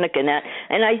schizophrenic and that.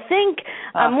 And I think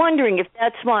I'm wondering if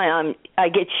that's why I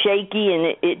get shaky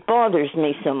and it bothers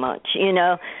me so much, And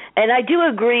I do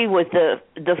agree with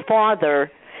the father,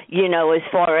 as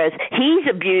far as he's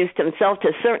abused himself to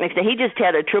a certain extent. He just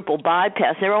had a triple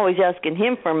bypass. They're always asking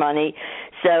him for money.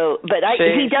 So, but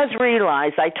he does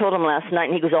realize, I told him last night,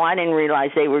 and he goes, I didn't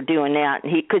realize they were doing that.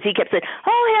 Because he kept saying,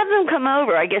 have them come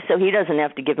over. I guess so he doesn't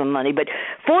have to give them money. But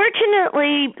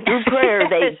fortunately, through prayer,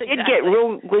 they did get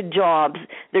real good jobs.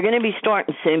 They're going to be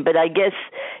starting soon. But I guess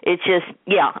it's just,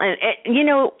 And,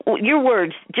 your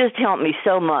words just helped me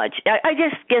so much. I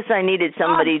just guess I needed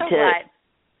somebody glad.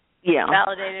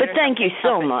 Validated. But thank you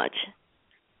so much.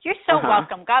 You're so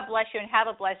welcome. God bless you and have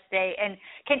a blessed day. And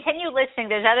continue listening.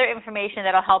 There's other information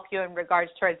that will help you in regards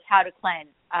towards how to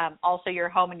cleanse also your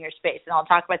home and your space. And I'll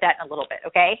talk about that in a little bit,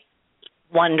 okay?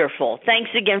 Wonderful. Thanks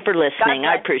again for listening.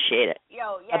 I appreciate it.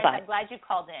 I'm glad you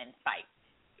called in.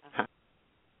 Bye.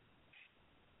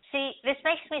 See, this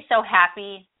makes me so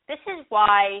happy. This is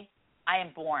why I am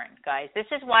born, guys. This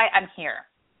is why I'm here.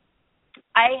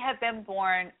 I have been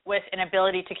born with an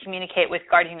ability to communicate with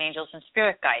guardian angels and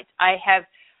spirit guides. I have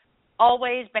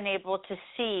always been able to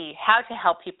see how to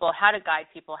help people, how to guide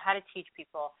people, how to teach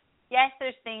people. Yes,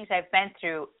 there's things I've been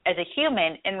through as a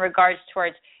human in regards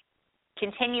towards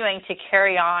continuing to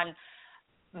carry on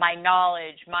my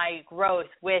knowledge, my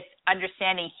growth with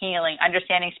understanding healing,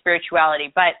 understanding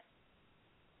spirituality. But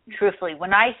truthfully,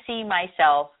 when I see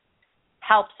myself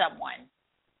help someone,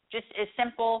 just as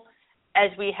simple as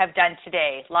we have done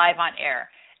today, live on air,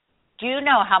 do you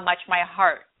know how much my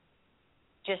heart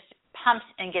just pumps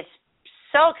and gets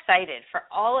so excited for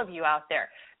all of you out there,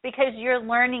 because you're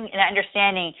learning and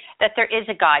understanding that there is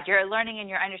a God. You're learning and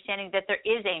you're understanding that there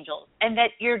is angels and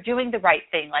that you're doing the right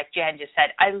thing, like Jen just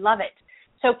said. I love it.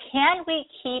 So can we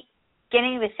keep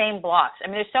getting the same blocks?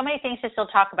 I mean, there's so many things to still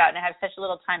talk about, and I have such a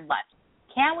little time left.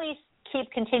 Can we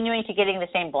keep continuing to getting the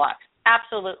same blocks?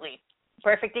 Absolutely.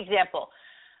 Perfect example.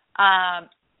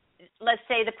 Let's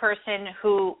say the person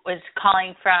who was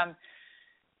calling from,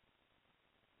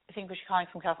 I think was she calling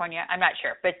from California? I'm not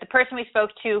sure. But the person we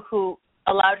spoke to who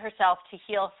allowed herself to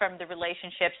heal from the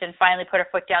relationships and finally put her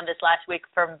foot down this last week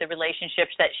from the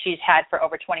relationships that she's had for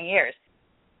over 20 years.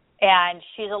 And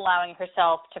she's allowing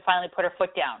herself to finally put her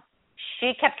foot down.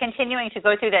 She kept continuing to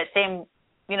go through that same,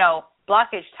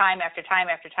 blockage time after time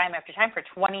after time after time. For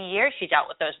 20 years she dealt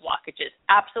with those blockages.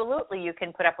 Absolutely, you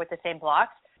can put up with the same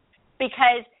blocks,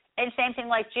 because And same thing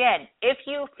like Jen. If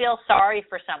you feel sorry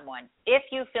for someone, if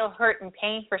you feel hurt and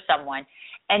pain for someone,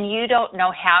 and you don't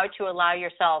know how to allow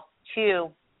yourself to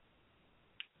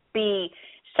be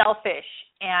selfish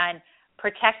and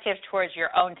protective towards your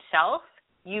own self,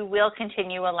 you will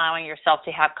continue allowing yourself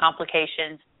to have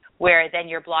complications where then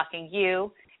you're blocking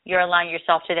you. You're allowing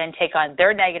yourself to then take on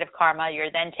their negative karma.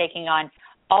 You're then taking on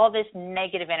all this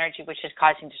negative energy, which is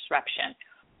causing disruption.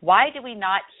 Why do we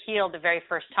not heal the very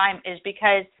first time is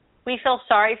because we feel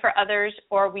sorry for others,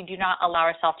 or we do not allow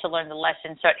ourselves to learn the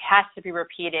lesson. So it has to be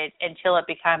repeated until it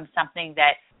becomes something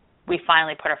that we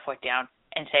finally put our foot down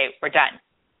and say, we're done.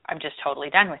 I'm just totally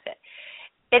done with it.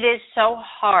 It is so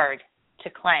hard to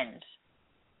cleanse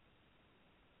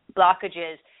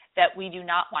blockages that we do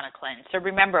not want to cleanse. So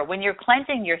remember, when you're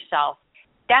cleansing yourself,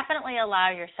 definitely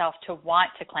allow yourself to want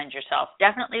to cleanse yourself.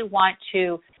 Definitely want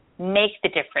to make the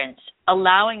difference,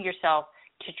 allowing yourself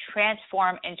to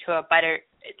transform into a better,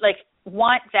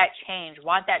 want that change,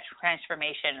 want that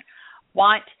transformation,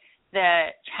 want the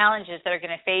challenges that are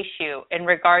going to face you in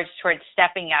regards towards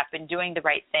stepping up and doing the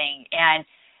right thing and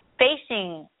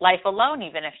facing life alone,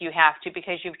 even if you have to,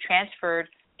 because you've transferred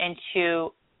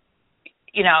into,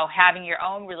 having your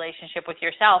own relationship with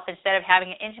yourself instead of having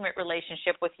an intimate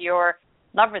relationship with your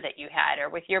lover that you had, or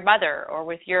with your mother, or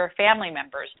with your family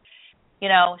members.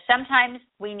 Sometimes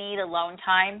we need alone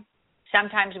time.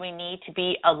 Sometimes we need to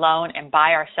be alone and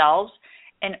by ourselves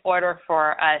in order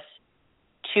for us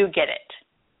to get it.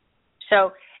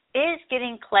 So is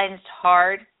getting cleansed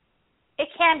hard? It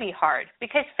can be hard,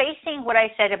 because facing what I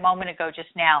said a moment ago just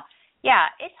now,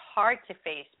 it's hard to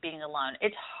face being alone.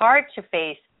 It's hard to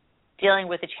face dealing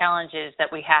with the challenges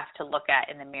that we have to look at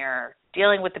in the mirror,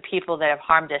 dealing with the people that have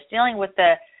harmed us, dealing with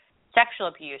the sexual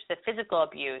abuse, the physical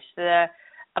abuse, the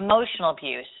emotional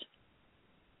abuse,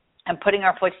 and putting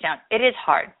our foot down. It is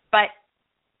hard, but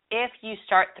if you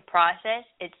start the process,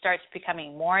 it starts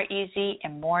becoming more easy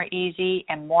and more easy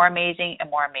and more amazing and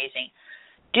more amazing.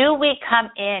 Do we come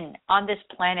in on this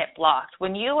planet blocked?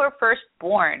 When you were first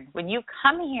born, when you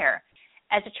come here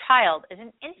as a child, as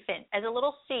an infant, as a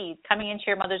little seed coming into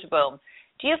your mother's womb,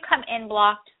 do you come in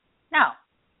blocked? No,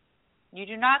 you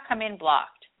do not come in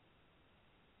blocked.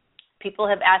 People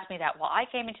have asked me that, well, I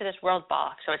came into this world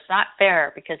blocked, so it's not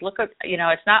fair because look at,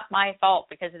 it's not my fault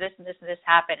because this and this and this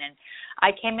happened, and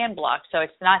I came in blocked, so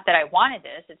it's not that I wanted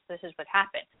this, it's this is what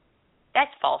happened.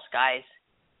 That's false, guys.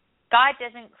 God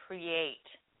doesn't create,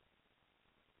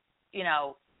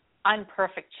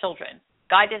 unperfect children.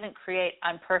 God doesn't create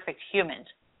unperfect humans.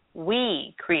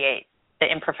 We create the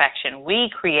imperfection. We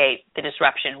create the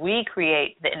disruption. We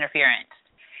create the interference.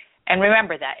 And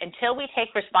remember that until we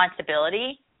take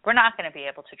responsibility, we're not going to be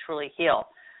able to truly heal.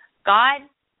 God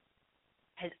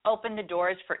has opened the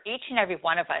doors for each and every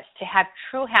one of us to have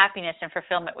true happiness and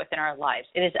fulfillment within our lives.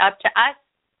 It is up to us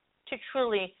to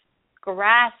truly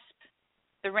grasp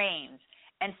the reins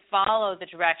and follow the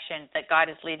direction that God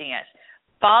is leading us.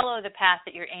 Follow the path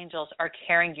that your angels are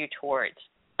carrying you towards.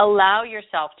 Allow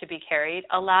yourself to be carried.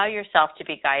 Allow yourself to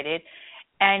be guided.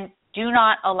 And do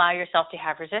not allow yourself to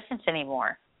have resistance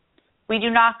anymore. We do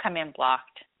not come in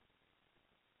blocked.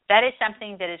 That is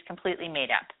something that is completely made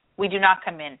up. We do not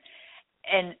come in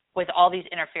and with all these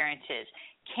interferences.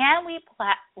 Can we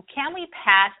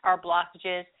pass our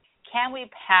blockages? Can we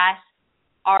pass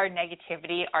our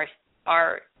negativity,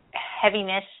 our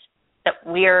heaviness that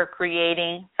we're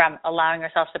creating from allowing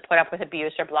ourselves to put up with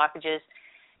abuse or blockages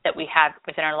that we have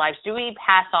within our lives? Do we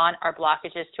pass on our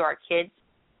blockages to our kids?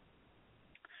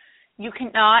 You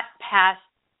cannot pass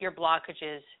your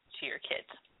blockages to your kids.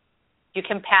 You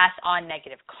can pass on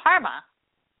negative karma.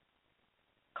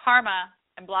 Karma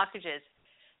and blockages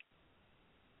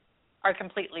are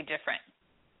completely different.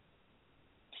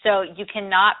 So you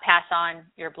cannot pass on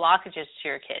your blockages to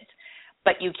your kids,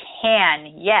 but you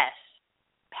can, yes,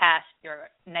 pass your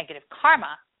negative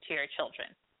karma to your children.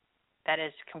 That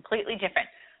is completely different.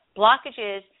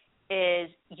 Blockages is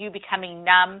you becoming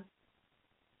numb,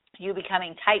 you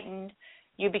becoming tightened,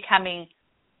 you becoming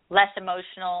less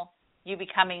emotional, you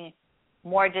becoming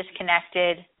more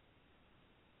disconnected,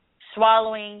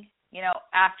 swallowing,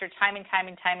 after time and time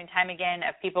and time and time again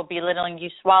of people belittling you,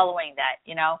 swallowing that,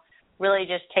 really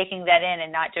just taking that in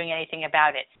and not doing anything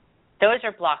about it. Those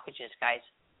are blockages, guys.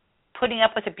 Putting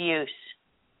up with abuse,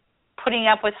 putting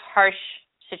up with harsh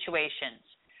situations,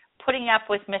 putting up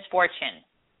with misfortune,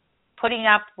 putting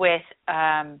up with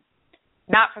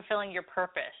not fulfilling your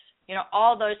purpose.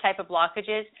 All those type of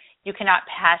blockages, you cannot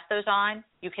pass those on.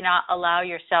 You cannot allow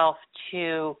yourself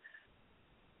to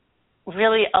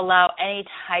really allow any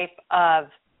type of,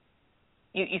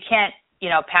 you can't,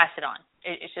 pass it on.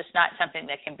 It's just not something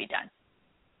that can be done.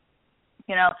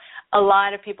 A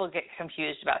lot of people get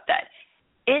confused about that.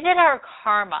 Is it our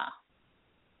karma?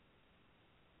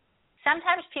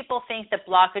 Sometimes people think that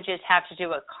blockages have to do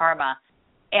with karma.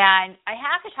 And I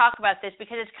have to talk about this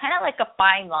because it's kind of like a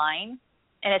fine line,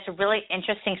 and it's a really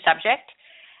interesting subject.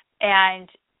 And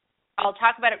I'll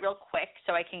talk about it real quick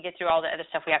so I can get through all the other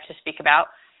stuff we have to speak about.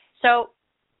 So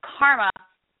karma,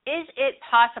 is it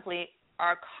possibly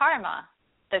our karma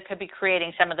that could be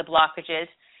creating some of the blockages?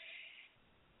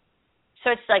 So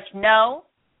it's like no,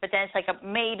 but then it's like a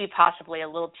maybe, possibly a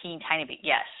little tiny bit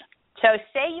yes. So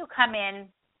say you come in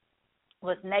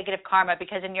with negative karma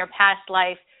because in your past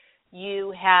life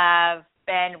you have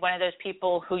been one of those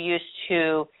people who used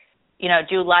to,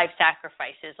 do live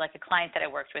sacrifices, like a client that I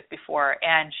worked with before,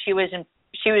 and she was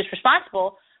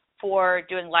responsible for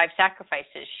doing live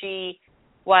sacrifices. She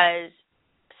was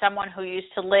someone who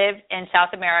used to live in South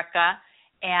America,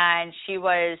 and she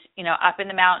was, up in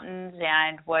the mountains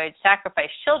and would sacrifice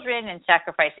children and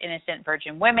sacrifice innocent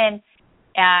virgin women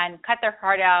and cut their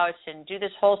heart out and do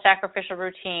this whole sacrificial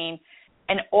routine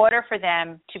in order for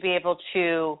them to be able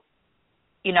to,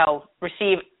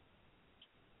 receive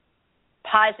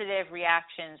positive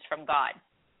reactions from God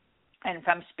and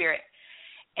from Spirit.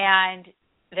 And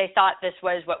they thought this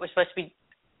was what was supposed to be,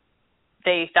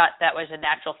 they thought that was a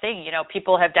natural thing.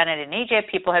 People have done it in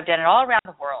Egypt. People have done it all around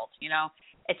the world,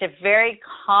 It's a very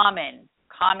common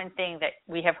thing that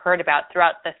we have heard about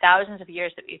throughout the thousands of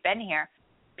years that we've been here.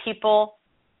 People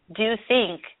do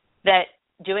think that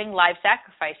doing live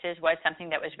sacrifices was something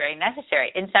that was very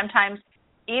necessary. And sometimes,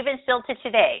 even still to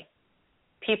today,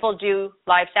 people do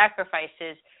live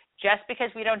sacrifices. Just because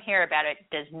we don't hear about it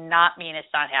does not mean it's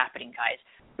not happening, guys.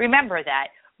 Remember that.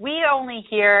 We only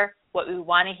hear what we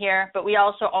want to hear, but we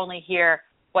also only hear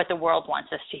what the world wants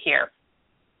us to hear.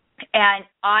 And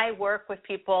I work with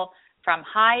people from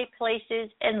high places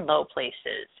and low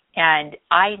places. And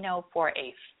I know for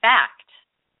a fact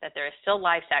that there is still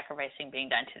live sacrificing being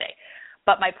done today.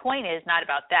 But my point is not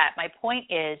about that. My point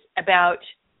is about,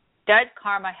 does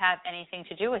karma have anything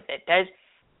to do with it? Does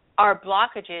our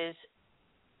blockages,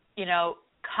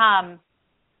 come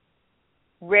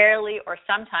rarely or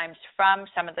sometimes from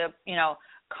some of the,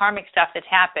 karmic stuff that's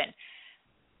happened?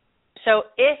 So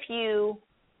if you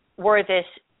were this,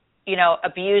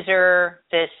 abuser,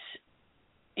 this,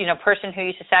 person who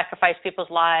used to sacrifice people's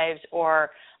lives,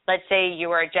 or let's say you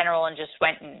were a general and just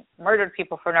went and murdered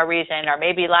people for no reason, or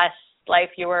maybe last life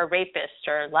you were a rapist,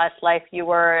 or last life you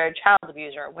were a child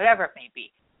abuser, or whatever it may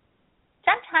be.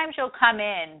 Sometimes you'll come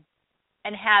in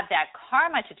and have that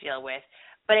karma to deal with,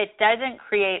 but it doesn't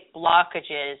create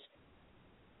blockages.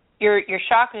 Your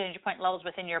chakras and your point levels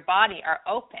within your body are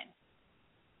open.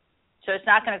 So it's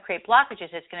not going to create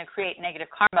blockages, it's going to create negative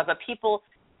karma, but people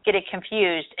get it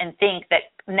confused and think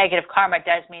that negative karma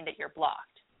does mean that you're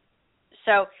blocked.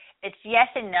 So it's yes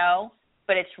and no,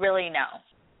 but it's really no.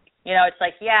 It's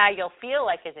like, yeah, you'll feel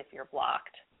like as if you're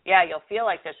blocked. Yeah, you'll feel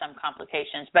like there's some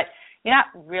complications, but you're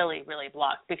not really, really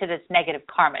blocked because it's negative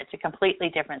karma. It's a completely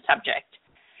different subject.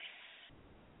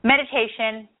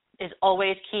 Meditation is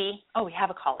always key. Oh, we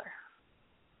have a caller.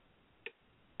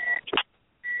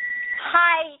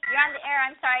 Hi, you're on the air.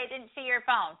 I'm sorry, I didn't see your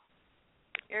phone.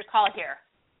 Your call here.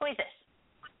 Who is this?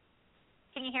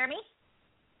 Can you hear me?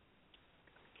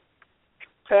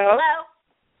 Hello? Hello?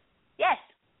 Yes.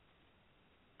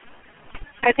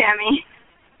 Hi, Tammy.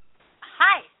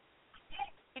 Hi.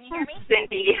 Can you hear me?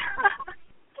 Cindy.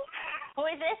 Who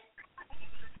is this?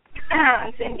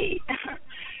 Cindy.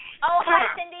 Oh,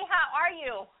 hi, Cindy. How are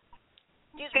you?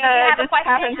 Do you have a just question?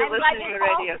 happened to listen to the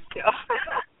radio show.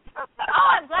 Oh,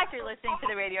 I'm glad you're listening to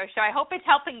the radio show. I hope it's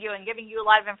helping you and giving you a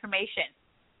lot of information.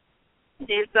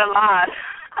 It's a lot.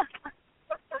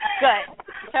 Good.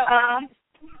 So,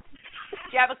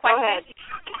 do you have a question? Go ahead.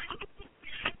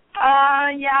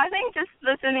 Yeah, I think just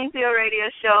listening to your radio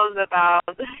shows about,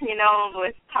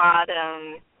 with Todd,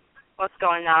 what's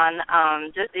going on.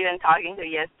 Just even talking to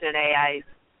yesterday, I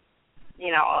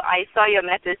saw your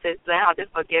messages on how to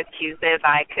forgive Tuesday, but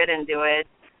I couldn't do it.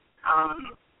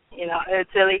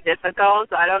 It's really difficult.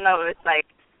 So I don't know if it's like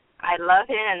I love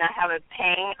him and I have a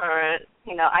pain, or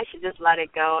I should just let it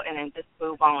go and then just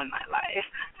move on with my life.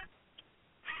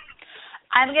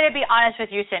 I'm going to be honest with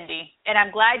you, Cindy, and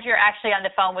I'm glad you're actually on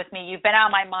the phone with me. You've been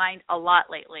on my mind a lot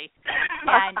lately,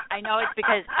 and I know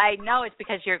it's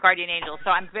because you're a guardian angel, so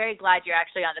I'm very glad you're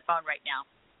actually on the phone right now.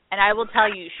 And I will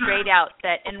tell you straight out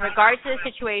that in regards to the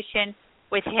situation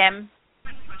with him,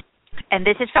 and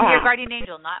this is from your guardian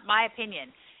angel, not my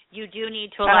opinion, you do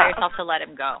need to allow yourself to let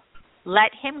him go.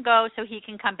 Let him go so he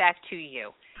can come back to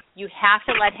you. You have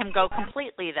to let him go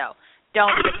completely, though.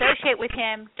 Don't associate with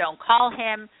him. Don't call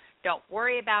him. Don't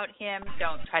worry about him.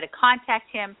 Don't try to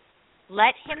contact him.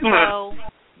 Let him go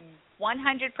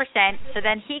 100% so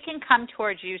then he can come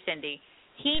towards you, Cindy.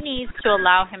 He needs to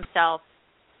allow himself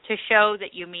to show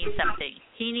that you mean something.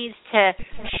 He needs to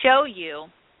show you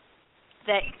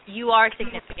that you are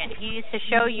significant. He needs to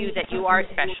show you that you are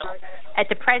special. At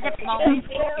the present moment,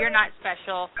 you're not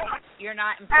special. You're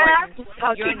not important.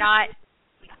 You're not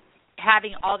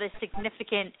having all this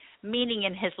significant meaning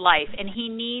in his life, and he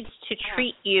needs to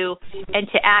treat you and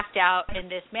to act out in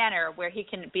this manner where he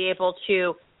can be able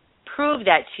to prove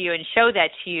that to you and show that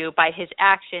to you by his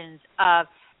actions of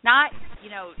not,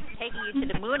 taking you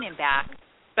to the moon and back,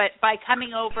 but by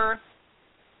coming over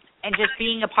and just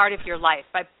being a part of your life,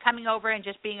 by coming over and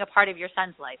just being a part of your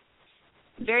son's life.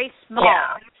 Very small,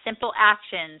 simple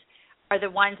actions are the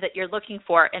ones that you're looking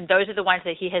for, and those are the ones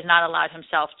that he has not allowed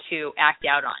himself to act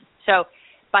out on. So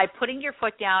by putting your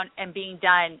foot down and being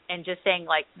done and just saying,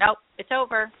 like, nope, it's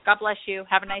over. God bless you.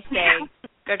 Have a nice day.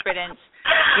 Good riddance.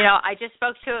 I just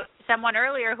spoke to someone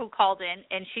earlier who called in,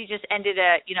 and she just ended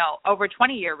a, over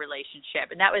 20-year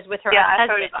relationship, and that was with her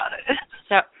ex-husband. I heard about it.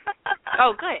 So,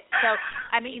 oh, good. So,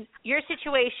 your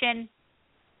situation,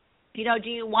 do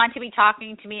you want to be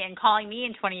talking to me and calling me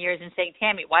in 20 years and saying,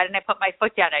 Tammy, why didn't I put my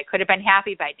foot down? I could have been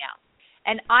happy by now.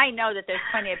 And I know that there's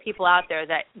plenty of people out there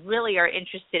that really are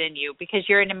interested in you because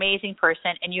you're an amazing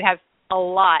person and you have a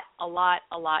lot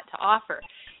to offer.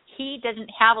 He doesn't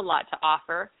have a lot to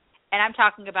offer, and I'm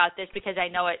talking about this because I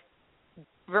know it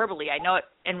verbally. I know it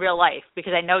in real life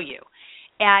because I know you.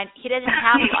 And he doesn't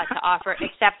have a lot to offer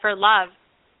except for love.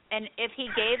 And if he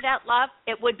gave that love,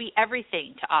 it would be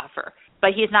everything to offer.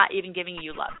 But he's not even giving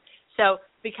you love. So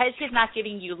because he's not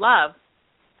giving you love,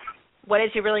 what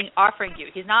is he really offering you?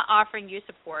 He's not offering you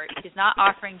support. He's not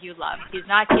offering you love. He's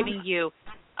not giving you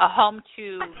a home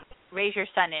to raise your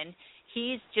son in.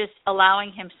 He's just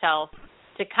allowing himself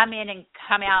to come in and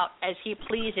come out as he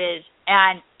pleases,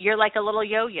 and you're like a little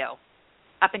yo-yo,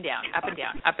 up and down, up and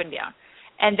down, up and down.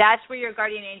 And that's where your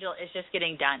guardian angel is just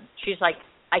getting done. She's like,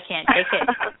 I can't take it.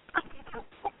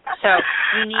 So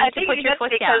you need to put your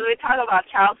foot down. Because we talk about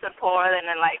child support, and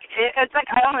then it's like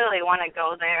I don't really want to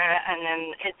go there. And then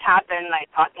it's happened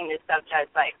talking to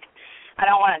subjects I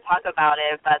don't want to talk about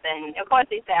it. But then of course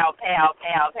they say I'll pay,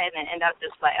 and then end up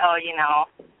just I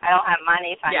don't have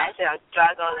money, financially I'm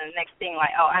struggling. And the next thing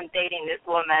I'm dating this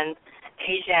woman,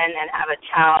 Asian, and have a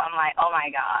child. I'm like, oh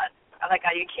my God. I'm like,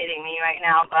 are you kidding me right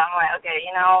now? But I'm like, okay,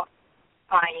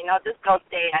 fine, just go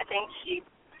date. I think she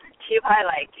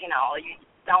probably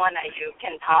someone that you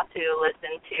can talk to,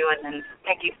 listen to, and then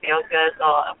make you feel good.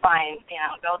 So fine,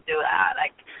 go do that.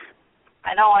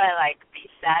 I don't want to be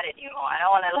sad anymore. I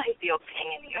don't want to feel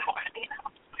pain anymore.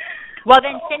 Well,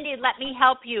 then, Cindy, let me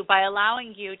help you by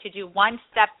allowing you to do one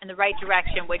step in the right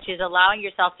direction, which is allowing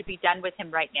yourself to be done with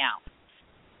him right now.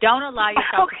 Don't allow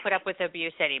yourself to put up with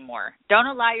abuse anymore. Don't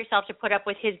allow yourself to put up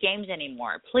with his games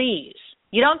anymore. Please.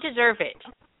 You don't deserve it.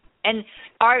 And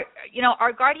our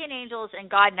guardian angels and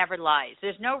God never lies.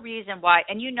 There's no reason why,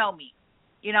 and you know me.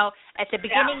 At the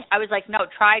beginning, I was like, no,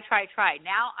 try.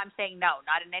 Now I'm saying no,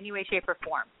 not in any way, shape, or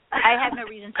form. I have no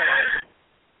reason to lie.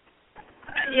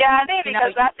 Yeah, I think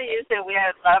because after you said we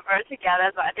are lovers together,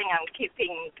 so I think I'm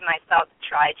keeping myself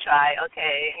try,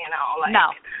 okay,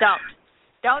 No,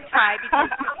 don't try because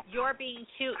you're being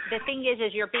the thing is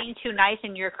you're being too nice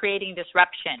and you're creating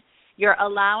disruption. You're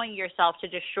allowing yourself to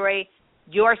destroy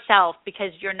yourself because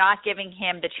you're not giving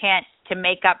him the chance to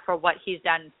make up for what he's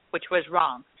done, which was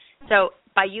wrong. So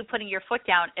by you putting your foot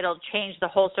down, it'll change the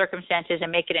whole circumstances and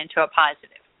make it into a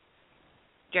positive.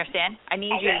 Do you understand? I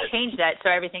need you to change that so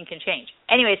everything can change.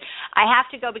 Anyways, I have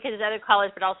to go because there's other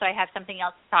callers, but also I have something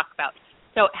else to talk about.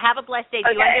 So have a blessed day.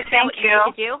 Do you understand what you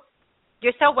need to do?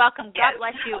 You're so welcome. God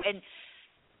bless you. And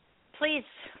please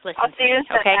listen I'll see you in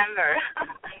September.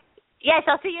 Yes,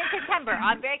 I'll see you in September.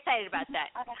 I'm very excited about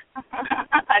that.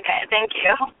 Okay, thank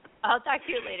you. I'll talk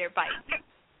to you later. Bye.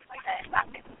 Okay,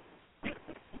 bye.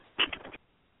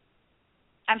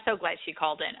 I'm so glad she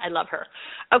called in. I love her.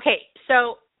 Okay,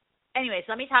 so anyways,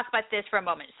 let me talk about this for a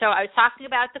moment. So I was talking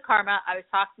about the karma. I was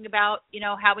talking about,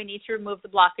 how we need to remove the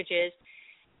blockages.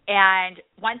 And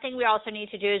one thing we also need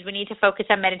to do is we need to focus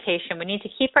on meditation. We need to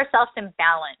keep ourselves in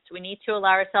balance. We need to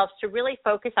allow ourselves to really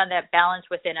focus on that balance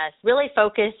within us, really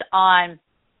focus on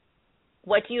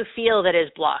what do you feel that is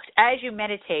blocked. As you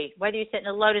meditate, whether you sit in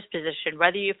a lotus position,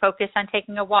 whether you focus on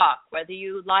taking a walk, whether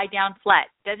you lie down flat,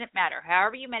 doesn't matter.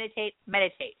 However you meditate,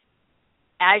 meditate.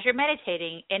 As you're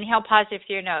meditating, inhale positive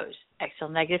through your nose, exhale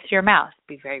negative through your mouth.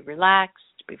 Be very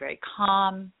relaxed, be very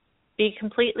calm, be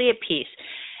completely at peace.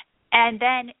 And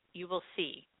then you will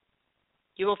see,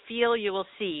 you will feel, you will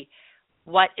see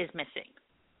what is missing.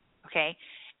 okay?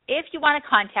 If you want to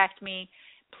contact me,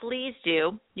 please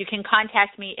do. You can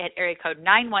contact me at area code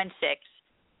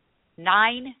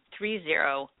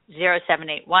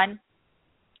 916-930-0781,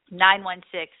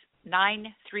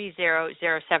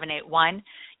 916-930-0781.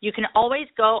 You can always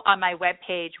go on my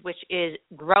webpage, which is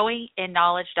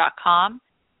growinginknowledge.com,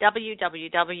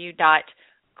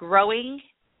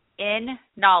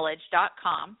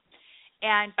 www.growinginknowledge.com.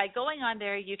 And by going on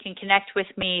there, you can connect with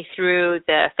me through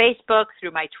the Facebook,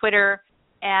 through my Twitter,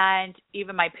 and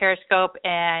even my Periscope,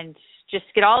 and just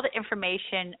get all the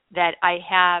information that I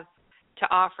have to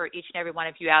offer each and every one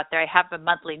of you out there. I have a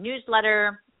monthly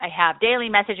newsletter. I have daily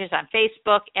messages on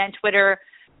Facebook and Twitter.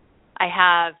 I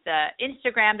have the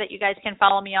Instagram that you guys can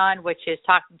follow me on, which is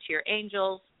Talking to Your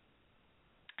Angels.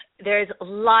 There's a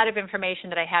lot of information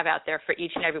that I have out there for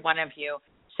each and every one of you.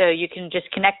 So you can just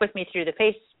connect with me through the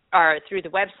through the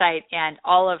website, and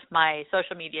all of my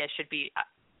social media should be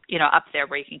up there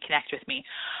where you can connect with me.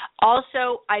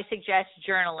 Also, I suggest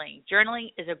journaling.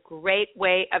 Journaling is a great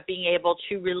way of being able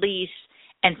to release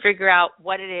and figure out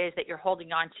what it is that you're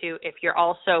holding on to if you're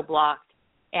also blocked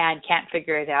and can't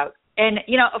figure it out. And,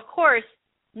 of course,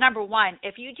 number one,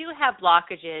 if you do have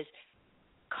blockages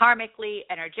karmically,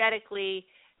 energetically,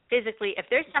 physically, if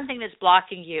there's something that's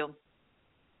blocking you,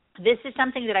 this is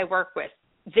something that I work with.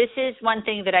 This is one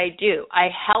thing that I do. I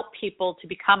help people to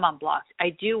become unblocked.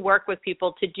 I do work with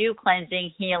people to do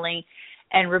cleansing, healing,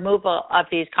 and removal of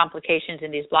these complications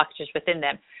and these blockages within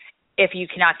them. If you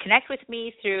cannot connect with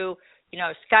me through,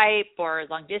 Skype or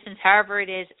long distance, however it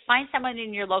is, find someone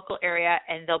in your local area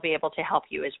and they'll be able to help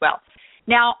you as well.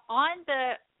 Now, on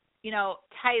the,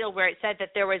 title where it said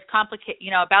that there was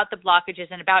about the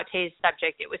blockages and about today's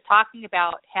subject, it was talking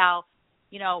about how,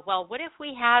 what if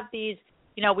we have these,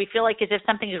 we feel like as if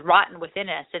something is rotten within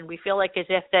us, and we feel like as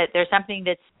if that there's something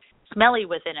that's smelly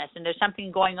within us and there's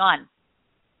something going on.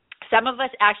 Some of us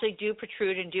actually do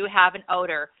protrude and do have an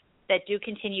odor that do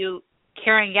continue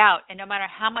carrying out, and no matter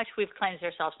how much we've cleansed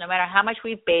ourselves, no matter how much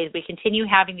we've bathed, we continue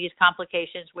having these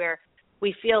complications where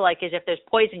we feel like as if there's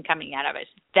poison coming out of us.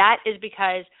 That is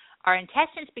because our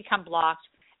intestines become blocked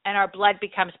and our blood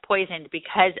becomes poisoned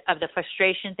because of the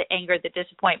frustration, the anger, the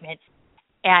disappointment,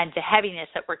 and the heaviness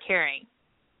that we're carrying.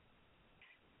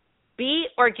 Be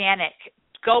organic.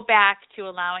 Go back to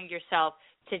allowing yourself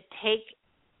to take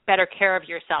better care of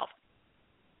yourself.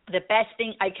 The best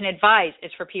thing I can advise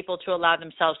is for people to allow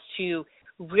themselves to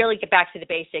really get back to the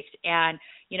basics and,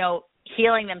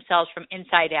 healing themselves from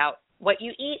inside out. What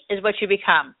you eat is what you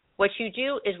become. What you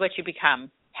do is what you become.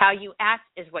 How you act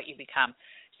is what you become.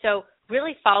 So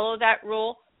really follow that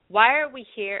rule. Why are we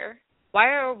here? Why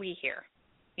are we here?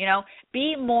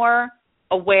 Be more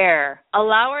aware.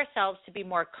 Allow ourselves to be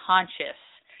more conscious.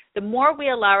 The more we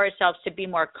allow ourselves to be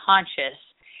more conscious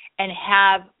and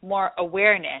have more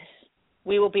awareness,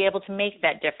 we will be able to make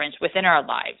that difference within our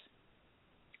lives.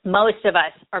 Most of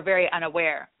us are very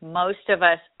unaware. Most of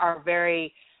us are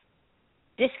very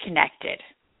disconnected,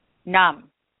 numb,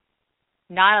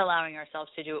 not allowing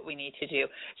ourselves to do what we need to do.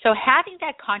 So having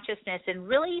that consciousness and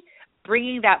really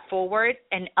bringing that forward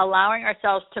and allowing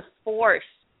ourselves to force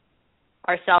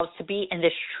ourselves to be in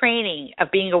this training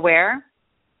of being aware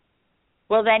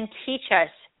will then teach us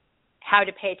how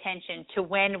to pay attention to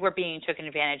when we're being taken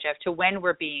advantage of, to when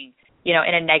we're being, in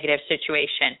a negative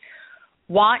situation.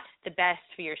 Want the best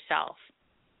for yourself.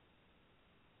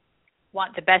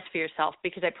 Want the best for yourself,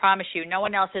 because I promise you, no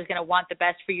one else is going to want the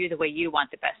best for you the way you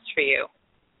want the best for you.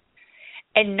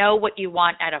 And know what you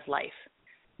want out of life.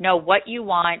 Know what you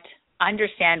want.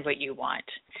 Understand what you want.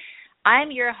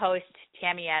 I'm your host,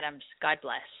 Tammy Adams. God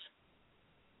bless.